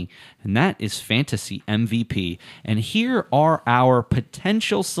 20, and that is Fantasy MVP. And here are our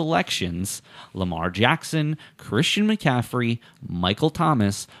potential selections: Lamar Jackson, Christian McCaffrey, Michael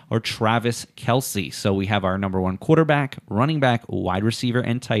Thomas, or Travis Kelce. So we have our number 1 quarterback, running back, wide receiver,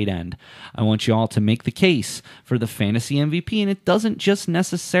 and tight end. I want you all to make the case for the Fantasy MVP, and it doesn't just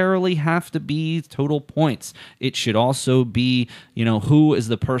necessarily have to be total points. It should also be, who is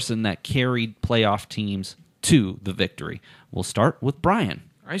the person that carried playoff teams to the victory. We'll start with Brian.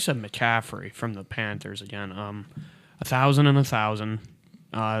 I said McCaffrey from the Panthers again. 1,000 and 1,000.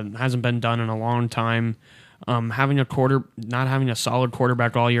 Hasn't been done in a long time. Not having a solid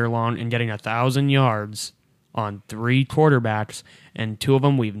quarterback all year long and getting 1,000 yards on 3 quarterbacks, and 2 of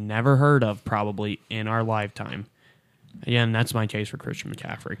them we've never heard of probably in our lifetime. Again, that's my case for Christian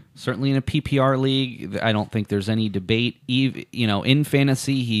McCaffrey. Certainly in a PPR league, I don't think there's any debate. In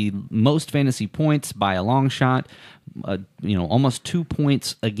fantasy, he most fantasy points by a long shot. Almost 2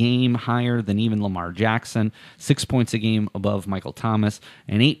 points a game higher than even Lamar Jackson, 6 points a game above Michael Thomas,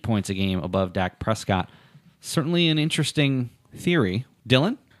 and 8 points a game above Dak Prescott. Certainly an interesting theory.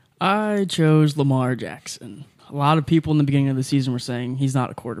 Dylan? I chose Lamar Jackson. A lot of people in the beginning of the season were saying he's not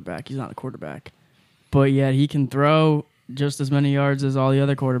a quarterback. He's not a quarterback. But yet he can throw just as many yards as all the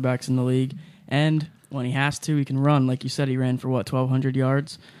other quarterbacks in the league. And when he has to, he can run. Like you said, he ran for, 1,200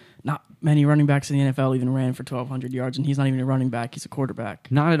 yards? Not many running backs in the NFL even ran for 1,200 yards, and he's not even a running back. He's a quarterback.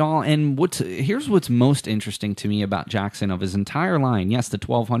 Not at all. And here's what's most interesting to me about Jackson of his entire line. Yes, the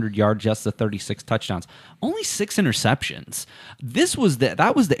 1,200 yards, yes, the 36 touchdowns. Only 6 interceptions.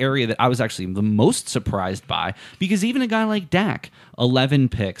 That was the area that I was actually the most surprised by, because even a guy like Dak, 11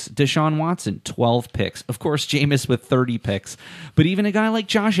 picks. Deshaun Watson, 12 picks. Of course, Jameis with 30 picks. But even a guy like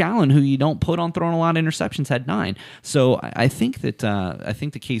Josh Allen, who you don't put on throwing a lot of interceptions, had 9. So I think that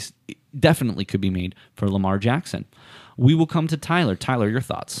the case definitely could be made for Lamar Jackson. We will come to Tyler. Tyler, your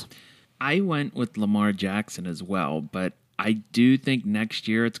thoughts? I went with Lamar Jackson as well, but I do think next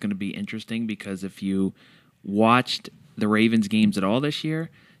year it's going to be interesting because if you watched the Ravens games at all this year,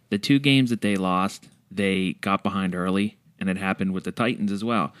 the 2 games that they lost, they got behind early, and it happened with the Titans as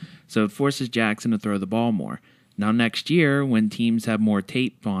well. So it forces Jackson to throw the ball more. Now next year, when teams have more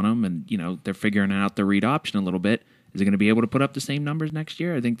tape on them and they're figuring out the read option a little bit, is it going to be able to put up the same numbers next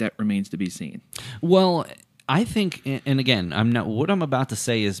year? I think that remains to be seen. Well, I think, and again, what I'm about to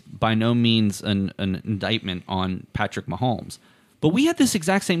say is by no means an indictment on Patrick Mahomes. But we had this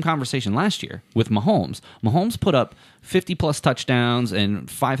exact same conversation last year with Mahomes. Mahomes put up 50-plus touchdowns and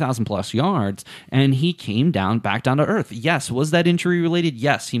 5,000-plus yards, and he came back down to earth. Yes, was that injury-related?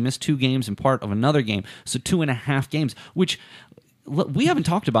 Yes, he missed 2 games and part of another game, so 2.5 games, which we haven't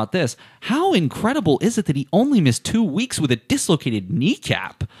talked about this. How incredible is it that he only missed 2 weeks with a dislocated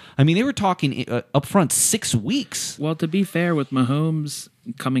kneecap? I mean, they were talking up front 6 weeks. Well, to be fair, with Mahomes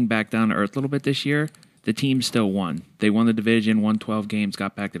coming back down to earth a little bit this year, the team still won. They won the division, won 12 games,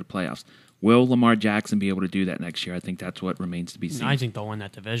 got back to the playoffs. Will Lamar Jackson be able to do that next year? I think that's what remains to be seen. I think they'll win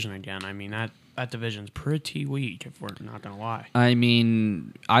that division again. I mean, that division's pretty weak, if we're not going to lie. I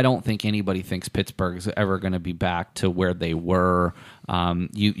mean, I don't think anybody thinks Pittsburgh's ever going to be back to where they were.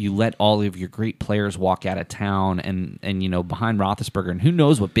 You let all of your great players walk out of town and behind Roethlisberger, and who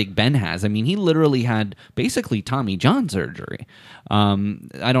knows what Big Ben has. I mean, he literally had basically Tommy John surgery.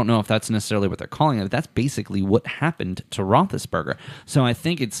 I don't know if that's necessarily what they're calling it, but that's basically what happened to Roethlisberger. So I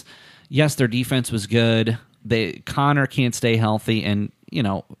think yes, their defense was good. Connor can't stay healthy, and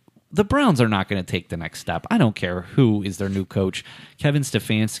the Browns are not going to take the next step. I don't care who is their new coach, Kevin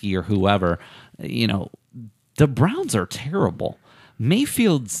Stefanski or whoever. The Browns are terrible.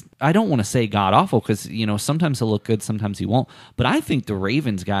 Mayfield's, I don't want to say god-awful because, sometimes he'll look good, sometimes he won't. But I think the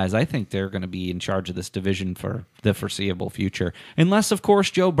Ravens, guys, I think they're going to be in charge of this division for the foreseeable future. Unless, of course,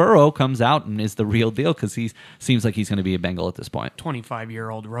 Joe Burrow comes out and is the real deal because he seems like he's going to be a Bengal at this point.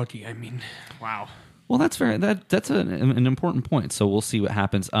 25-year-old rookie. I mean, wow. Well, that's fair. That's an important point. So we'll see what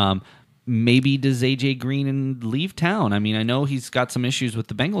happens. Maybe does A.J. Green leave town? I mean, I know he's got some issues with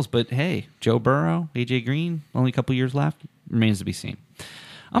the Bengals, but hey, Joe Burrow, A.J. Green, only a couple years left. Remains to be seen.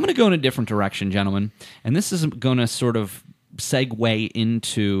 I'm going to go in a different direction, gentlemen, and this is going to sort of segue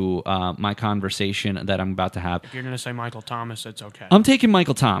into my conversation that I'm about to have. If you're going to say Michael Thomas, it's okay. I'm taking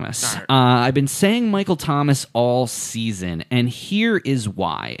Michael Thomas. Right. I've been saying Michael Thomas all season, and here is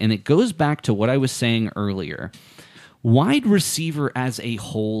why. And it goes back to what I was saying earlier. Wide receiver as a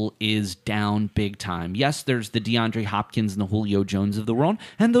whole is down big time. Yes, there's the DeAndre Hopkins and the Julio Jones of the world,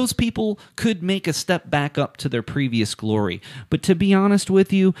 and those people could make a step back up to their previous glory. But to be honest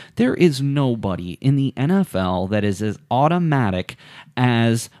with you, there is nobody in the NFL that is as automatic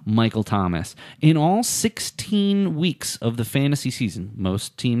as Michael Thomas. In all 16 weeks of the fantasy season,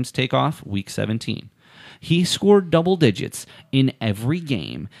 most teams take off week 17. He scored double digits in every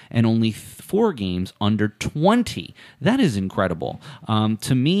game and only 4 games under 20. That is incredible.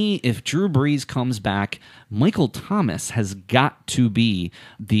 To me, if Drew Brees comes back, Michael Thomas has got to be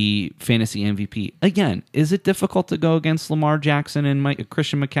the fantasy MVP. Again, is it difficult to go against Lamar Jackson and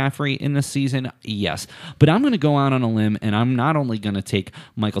Christian McCaffrey in this season? Yes. But I'm going to go out on a limb, and I'm not only going to take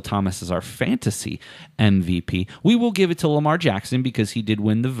Michael Thomas as our fantasy MVP, we will give it to Lamar Jackson because he did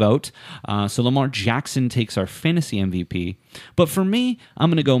win the vote. So Lamar Jackson takes our fantasy MVP. But for me, I'm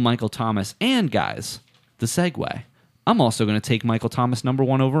going to go Michael Thomas. And guys, the segue. I'm also going to take Michael Thomas number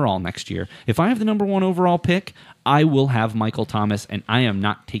 1 overall next year. If I have the number 1 overall pick, I will have Michael Thomas, and I am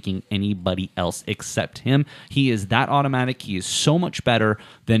not taking anybody else except him. He is that automatic. He is so much better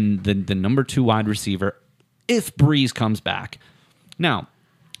than the number 2 wide receiver if Breeze comes back. Now,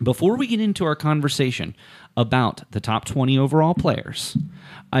 before we get into our conversation about the top 20 overall players,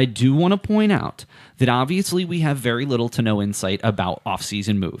 I do want to point out that obviously we have very little to no insight about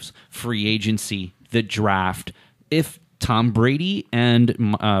offseason moves, free agency, the draft. If Tom Brady and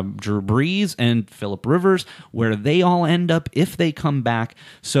Drew Brees and Phillip Rivers, where they all end up if they come back.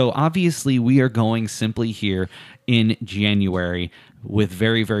 So obviously we are going simply here in January with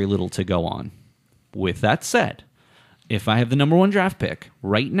very, very little to go on. With that said, if I have the number 1 draft pick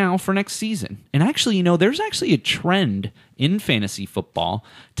right now for next season, and actually, there's actually a trend in fantasy football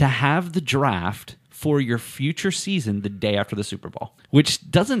to have the draft for your future season the day after the Super Bowl, which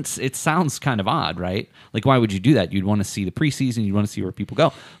it sounds kind of odd, right? Like, why would you do that? You'd want to see the preseason, you'd want to see where people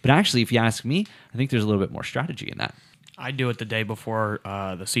go. But actually, if you ask me, I think there's a little bit more strategy in that. I do it the day before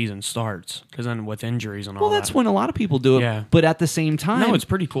the season starts, because then with injuries and all Well, that's when a lot of people do it. Yeah. But at the same time... No, it's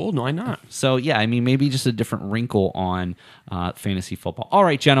pretty cool. Why not? So, yeah, I mean, maybe just a different wrinkle on fantasy football. All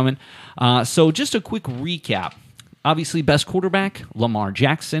right, gentlemen. So just a quick recap. Obviously, best quarterback, Lamar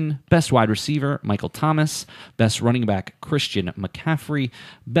Jackson. Best wide receiver, Michael Thomas. Best running back, Christian McCaffrey.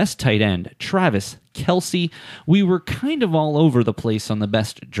 Best tight end, Travis Kelce. We were kind of all over the place on the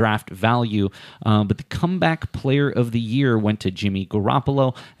best draft value, but the comeback player of the year went to Jimmy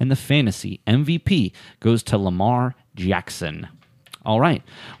Garoppolo, and the fantasy MVP goes to Lamar Jackson. All right.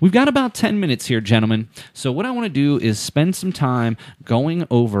 We've got about 10 minutes here, gentlemen. So what I want to do is spend some time going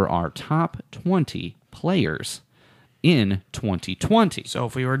over our top 20 players in 2020. So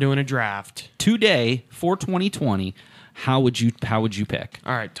if we were doing a draft Today for 2020, how would you pick?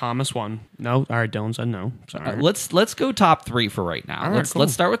 All right, Thomas won. No, all right, Dylan said no. Sorry. Let's go top 3 for right now. All right, cool.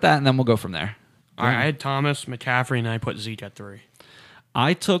 Let's start with that, and then we'll go from there. All right, I had Thomas, McCaffrey, and I put Zeke at 3.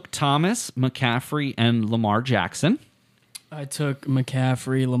 I took Thomas, McCaffrey, and Lamar Jackson. I took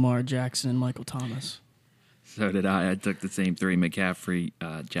McCaffrey, Lamar Jackson, and Michael Thomas. So did I. I took the same 3, McCaffrey,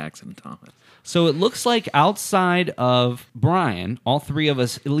 Jackson, and Thomas. So it looks like outside of Brian, all 3 of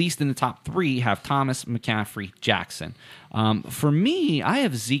us, at least in the top 3, have Thomas, McCaffrey, Jackson. For me, I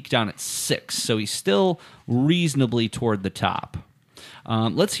have Zeke down at 6, so he's still reasonably toward the top.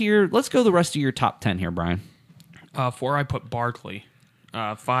 Let's go the rest of your top 10 here, Brian. 4, I put Barkley.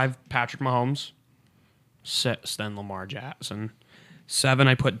 5, Patrick Mahomes. 6, then Lamar Jackson. 7,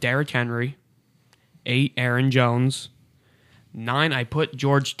 I put Derrick Henry. 8, Aaron Jones. 9, I put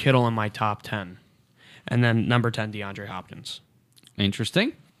George Kittle in my top 10. And then number 10, DeAndre Hopkins.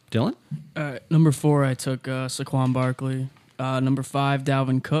 Interesting. Dylan? Number 4, I took Saquon Barkley. Number 5,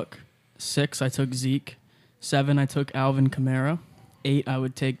 Dalvin Cook. 6, I took Zeke. 7, I took Alvin Kamara. 8, I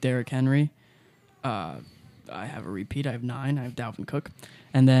would take Derrick Henry. I have a repeat. I have 9. I have Dalvin Cook.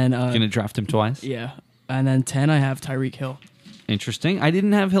 And then... Going to draft him twice? Yeah. And then 10, I have Tyreek Hill. Interesting. I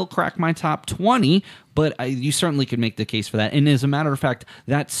didn't have Hill crack my top 20, but you certainly could make the case for that. And as a matter of fact,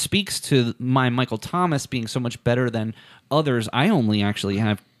 that speaks to my Michael Thomas being so much better than others. I only actually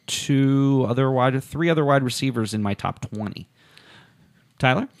have 3 other wide receivers in my top 20.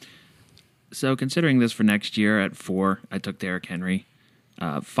 Tyler? So considering this for next year, at 4, I took Derrick Henry.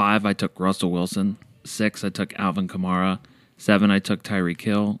 5, I took Russell Wilson. 6, I took Alvin Kamara. 7, I took Tyreek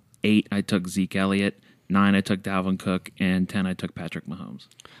Hill. 8, I took Zeke Elliott. 9, I took Dalvin Cook, and 10, I took Patrick Mahomes.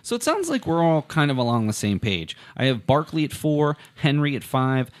 So it sounds like we're all kind of along the same page. I have Barkley at 4, Henry at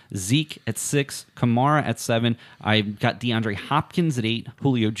 5, Zeke at 6, Kamara at 7. I've got DeAndre Hopkins at 8,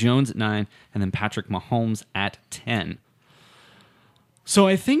 Julio Jones at 9, and then Patrick Mahomes at 10. So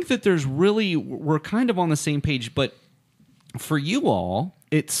I think that we're kind of on the same page, but for you all,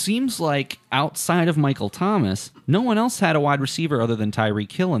 it seems like outside of Michael Thomas, no one else had a wide receiver other than Tyreek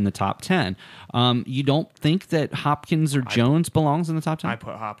Hill in the top 10. You don't think that Hopkins or Jones belongs in the top 10? I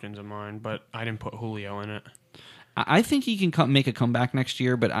put Hopkins in mine, but I didn't put Julio in it. I think he can make a comeback next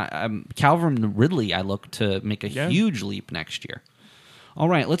year, but Calvin Ridley, I look to make a huge leap next year. All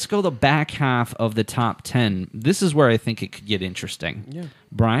right, let's go the back half of the top 10. This is where I think it could get interesting. Yeah.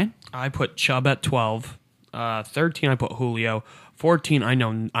 Brian? I put Chubb at 12. 13, I put Julio. 14,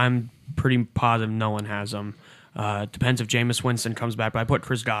 I'm pretty positive no one has them. Depends if Jameis Winston comes back, but I put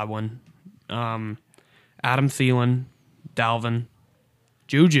Chris Godwin. Adam Thielen, Dalvin,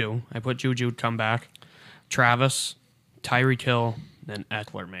 Juju. I put Juju to come back. Travis, Tyreek Hill, then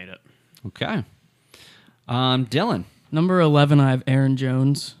Eckler made it. Okay. Dylan? Number 11, I have Aaron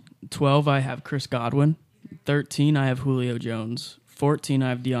Jones. 12, I have Chris Godwin. 13, I have Julio Jones. 14, I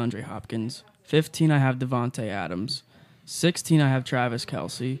have DeAndre Hopkins. 15, I have Devontae Adams. 16, I have Travis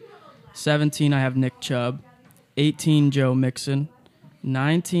Kelce. 17, I have Nick Chubb. 18, Joe Mixon.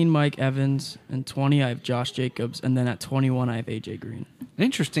 19, Mike Evans. And 20, I have Josh Jacobs. And then at 21, I have A.J. Green.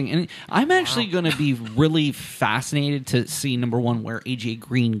 Interesting. And I'm actually going to be really fascinated to see, number one, where A.J.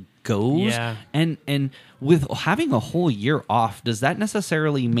 Green goes. Yeah. And with having a whole year off, does that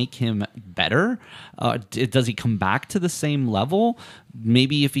necessarily make him better? Does he come back to the same level?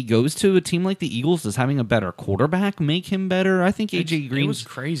 Maybe if he goes to a team like the Eagles, does having a better quarterback make him better? I think A.J. Green It was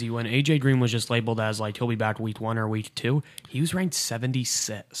crazy when A.J. Green was just labeled as like he'll be back week 1 or week 2. He was ranked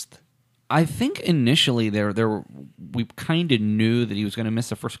 76th. I think initially we kind of knew that he was going to miss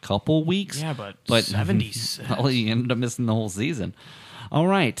the first couple weeks. Yeah, but 76. Well, he ended up missing the whole season. All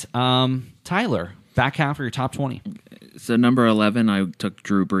right, Tyler, back half of your top 20. So number 11, I took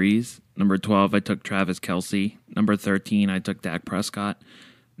Drew Brees. Number 12, I took Travis Kelce. Number 13, I took Dak Prescott.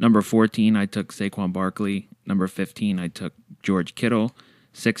 Number 14, I took Saquon Barkley. Number 15, I took George Kittle.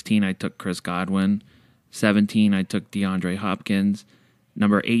 16, I took Chris Godwin. 17, I took DeAndre Hopkins.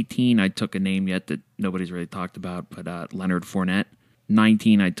 Number 18, I took a name yet that nobody's really talked about, but Leonard Fournette.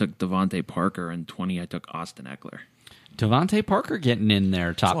 19, I took Devontae Parker. And 20, I took Austin Eckler. Devontae Parker getting in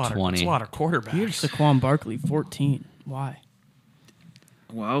there, top 20. That's a lot of quarterbacks. Here's Saquon Barkley, 14. Why?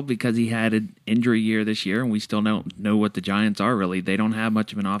 Well, because he had an injury year this year, and we still don't know what the Giants are, really. They don't have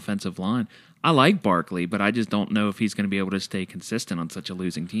much of an offensive line. I like Barkley, but I just don't know if he's going to be able to stay consistent on such a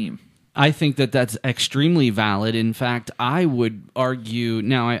losing team. I think that that's extremely valid. In fact, I would argue,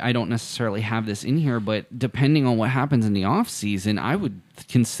 now I don't necessarily have this in here, but depending on what happens in the offseason, I would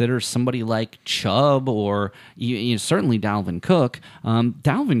consider somebody like Chubb or certainly Dalvin Cook.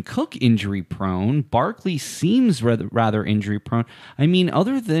 Dalvin Cook injury prone. Barkley seems rather injury prone. I mean,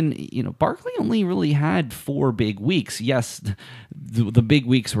 other than, Barkley only really had 4 big weeks. Yes, the big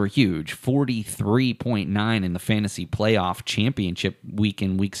weeks were huge. 43.9 in the fantasy playoff championship week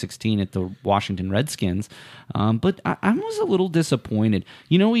in week 16 at the Washington Redskins. But I was a little disappointed.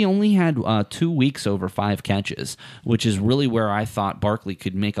 He only had 2 weeks over 5 catches, which is really where I thought Barkley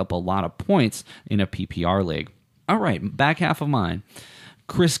could make up a lot of points in a PPR league. All right, back half of mine.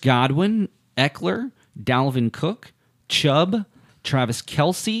 Chris Godwin, Eckler, Dalvin Cook, Chubb, Travis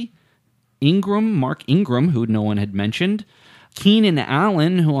Kelce, Mark Ingram, who no one had mentioned, Keenan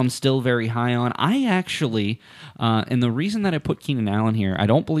Allen, who I'm still very high on. I actually, and the reason that I put Keenan Allen here, I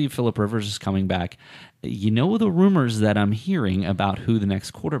don't believe Phillip Rivers is coming back. The rumors that I'm hearing about who the next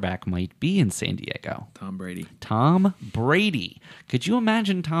quarterback might be in San Diego? Tom Brady. Tom Brady. Could you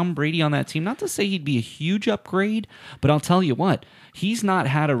imagine Tom Brady on that team? Not to say he'd be a huge upgrade, but I'll tell you what, he's not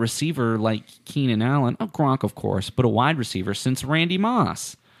had a receiver like Keenan Allen, Gronk of course, but a wide receiver since Randy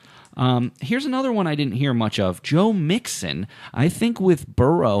Moss. Here's another one I didn't hear much of. Joe Mixon, I think with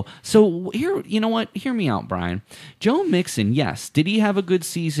Burrow. So here, you know what? Hear me out, Brian. Joe Mixon, yes. Did he have a good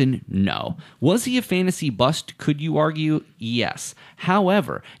season? No. Was he a fantasy bust? Could you argue? Yes.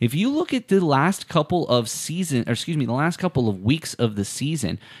 However, if you look at the last couple of the last couple of weeks of the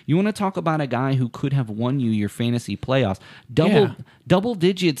season, you want to talk about a guy who could have won you your fantasy playoffs. Double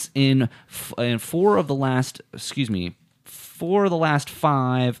digits in 4 of the last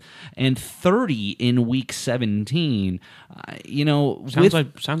 5 and 30 in week 17. Sounds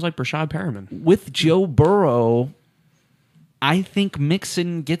like Brashad Perriman. With Joe Burrow, I think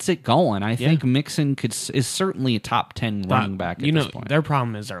Mixon gets it going. I think Mixon is certainly a top 10 running back at this point. Their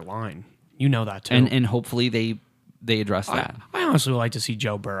problem is their line. You know that too. And hopefully they address that. I honestly would like to see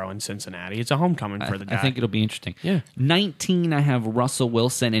Joe Burrow in Cincinnati. It's a homecoming for the guy. I think it'll be interesting. Yeah. 19, I have Russell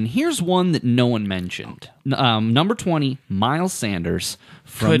Wilson, and here's one that no one mentioned. Number 20, Miles Sanders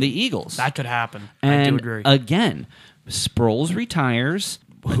from the Eagles. That could happen. And I do agree. Again, Sproles retires.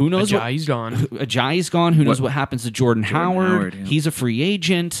 Who knows? Ajayi's gone. Ajayi's gone. Who knows what happens to Jordan Howard? Yeah. He's a free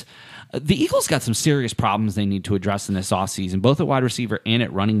agent. The Eagles got some serious problems they need to address in this offseason, both at wide receiver and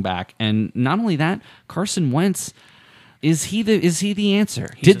at running back. And not only that, Carson Wentz. Is he the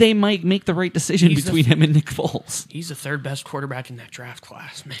answer? Did they make the right decision between him and Nick Foles? He's the 3rd best quarterback in that draft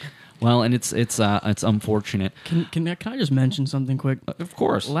class, man. Well, and it's unfortunate. Can I just mention something quick? Of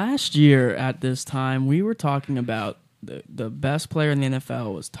course. Last year at this time, we were talking about the best player in the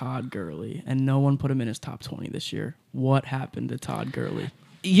NFL was Todd Gurley, and no one put him in his top 20 this year. What happened to Todd Gurley?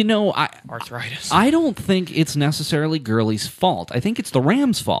 Arthritis. I don't think it's necessarily Gurley's fault. I think it's the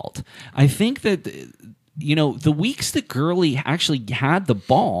Rams' fault. I think that the weeks that Gurley actually had the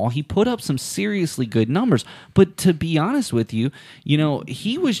ball, he put up some seriously good numbers. But to be honest with you,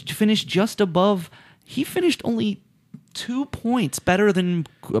 he was finished just above. He finished only 2 points better than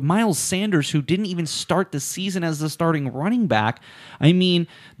Miles Sanders, who didn't even start the season as the starting running back. I mean,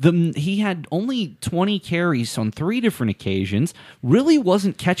 he had only 20 carries on 3 different occasions, really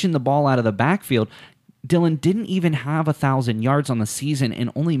wasn't catching the ball out of the backfield. Dylan didn't even have 1,000 yards on the season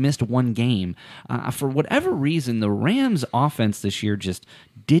and only missed 1 game. For whatever reason, the Rams' offense this year just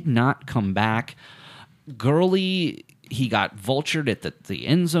did not come back. Gurley, he got vultured at the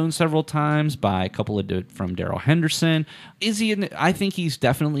end zone several times by a couple from Darrell Henderson. Is he? I think he's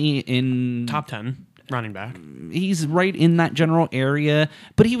definitely in Top 10 running back. He's right in that general area,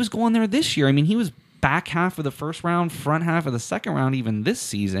 but he was going there this year. I mean, he was back half of the first round, front half of the second round, even this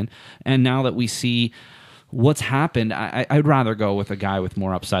season. And now that we see what's happened, I'd rather go with a guy with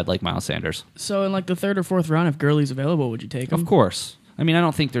more upside like Miles Sanders. So in like the 3rd or 4th round, if Gurley's available, would you take him? Of course. I mean, I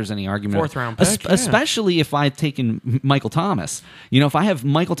don't think there's any argument. 4th round pick, especially if I've taken Michael Thomas. You know, if I have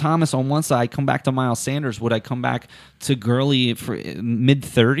Michael Thomas on one side, come back to Miles Sanders, would I come back to Gurley for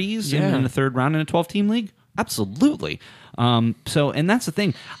mid-30s in the 3rd round in a 12-team league? Absolutely. And that's the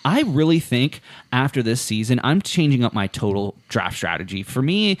thing. I really think after this season, I'm changing up my total draft strategy. For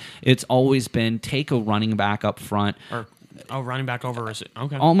me, it's always been take a running back up front. Running back over.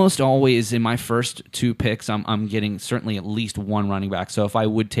 Okay. Almost always in my first 2 picks, I'm getting certainly at least 1 running back. So if I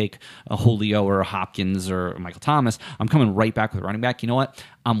would take a Julio or a Hopkins or Michael Thomas, I'm coming right back with running back. You know what?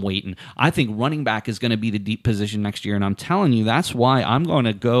 I'm waiting. I think running back is going to be the deep position next year, and I'm telling you, that's why I'm going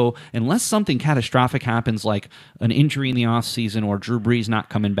to go, unless something catastrophic happens like an injury in the offseason or Drew Brees not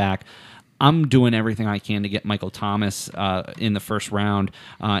coming back, I'm doing everything I can to get Michael Thomas in the first round.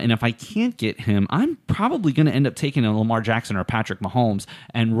 And if I can't get him, I'm probably going to end up taking a Lamar Jackson or Patrick Mahomes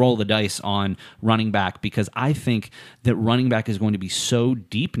and roll the dice on running back, because I think that running back is going to be so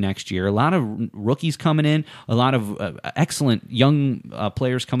deep next year. A lot of rookies coming in, a lot of excellent young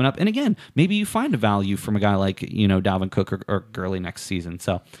players coming up. And again, maybe you find a value from a guy like, Dalvin Cook or Gurley next season.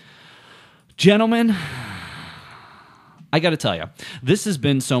 So, gentlemen, I got to tell you, this has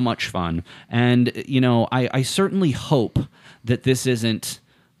been so much fun. And, I certainly hope that this isn't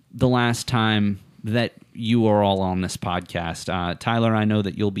the last time that you are all on this podcast. Tyler, I know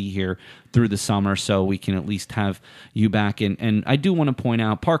that you'll be here through the summer, so we can at least have you back. And I do want to point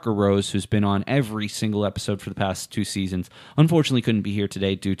out Parker Rose, who's been on every single episode for the past 2 seasons, unfortunately couldn't be here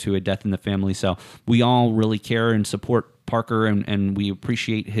today due to a death in the family. So we all really care and support Parker, and we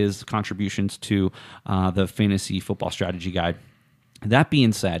appreciate his contributions to the Fantasy Football Strategy Guide. That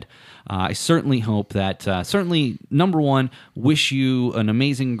being said, I certainly hope that, number one, wish you an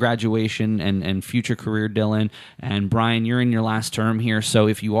amazing graduation and future career, Dylan. And Brian, you're in your last term here, so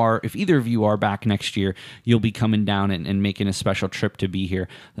if either of you are back next year, you'll be coming down and making a special trip to be here.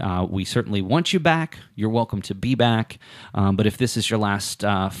 We certainly want you back. You're welcome to be back. But if this is your last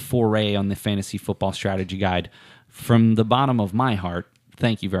foray on the Fantasy Football Strategy Guide, from the bottom of my heart,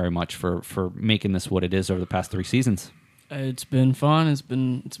 thank you very much for making this what it is over the past 3 seasons. It's been fun. It's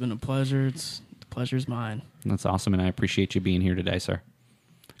been a pleasure. The pleasure's mine. That's awesome, and I appreciate you being here today, sir.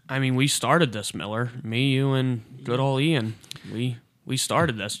 I mean, we started this, Miller. Me, you, and good old Ian. We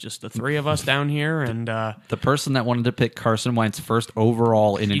started this, just the 3 of us down here, and the person that wanted to pick Carson Wentz first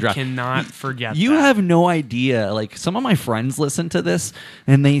overall in a draft. You cannot forget You that. have no idea. Like, some of my friends listen to this,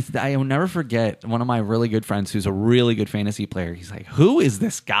 and I will never forget one of my really good friends who's a really good fantasy player. He's like, who is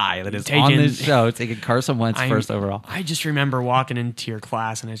this guy that is on this show taking Carson Wentz first overall? I just remember walking into your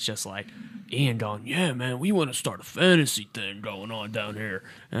class, and it's just like, Ian going, yeah, man, we want to start a fantasy thing going on down here.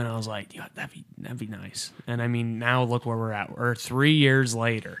 And I was like, yeah, that'd be nice. And I mean, now look where we're at. We're 3 years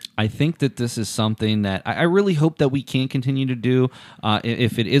later. I think that this is something that I really hope that we can continue to do.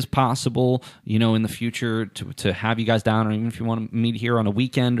 If it is possible, in the future to have you guys down, or even if you want to meet here on a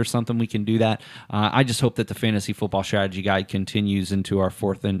weekend or something, we can do that. I just hope that the Fantasy Football Strategy Guide continues into our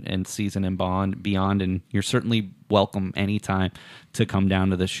 4th and season and beyond. And you're certainly welcome anytime to come down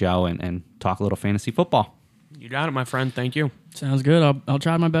to the show and talk a little fantasy football. You got it, my friend. Thank you. Sounds good. I'll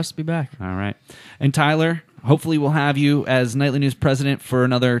try my best to be back. All right. And Tyler, hopefully we'll have you as Nightly News president for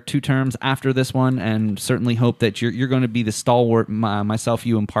another 2 terms after this one, and certainly hope that you're going to be the stalwart, myself,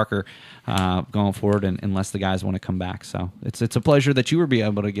 you, and Parker, going forward, unless the guys want to come back. So it's a pleasure that you were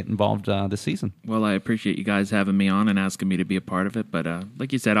able to get involved this season. Well, I appreciate you guys having me on and asking me to be a part of it. But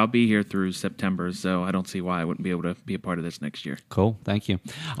like you said, I'll be here through September, so I don't see why I wouldn't be able to be a part of this next year. Cool. Thank you.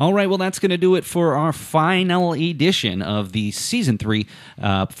 All right. Well, that's going to do it for our final edition of the Season 3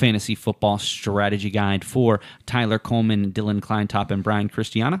 Fantasy Football Strategy Guide for Tyler Coleman, Dylan Kleintop, and Brian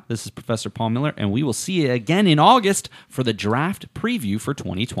Christiana. This is Professor Paul Miller, and we will see you again in August for the draft preview for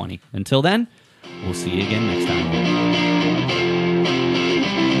 2020. Until then, we'll see you again next time.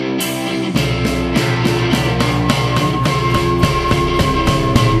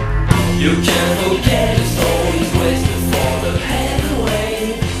 You can't forget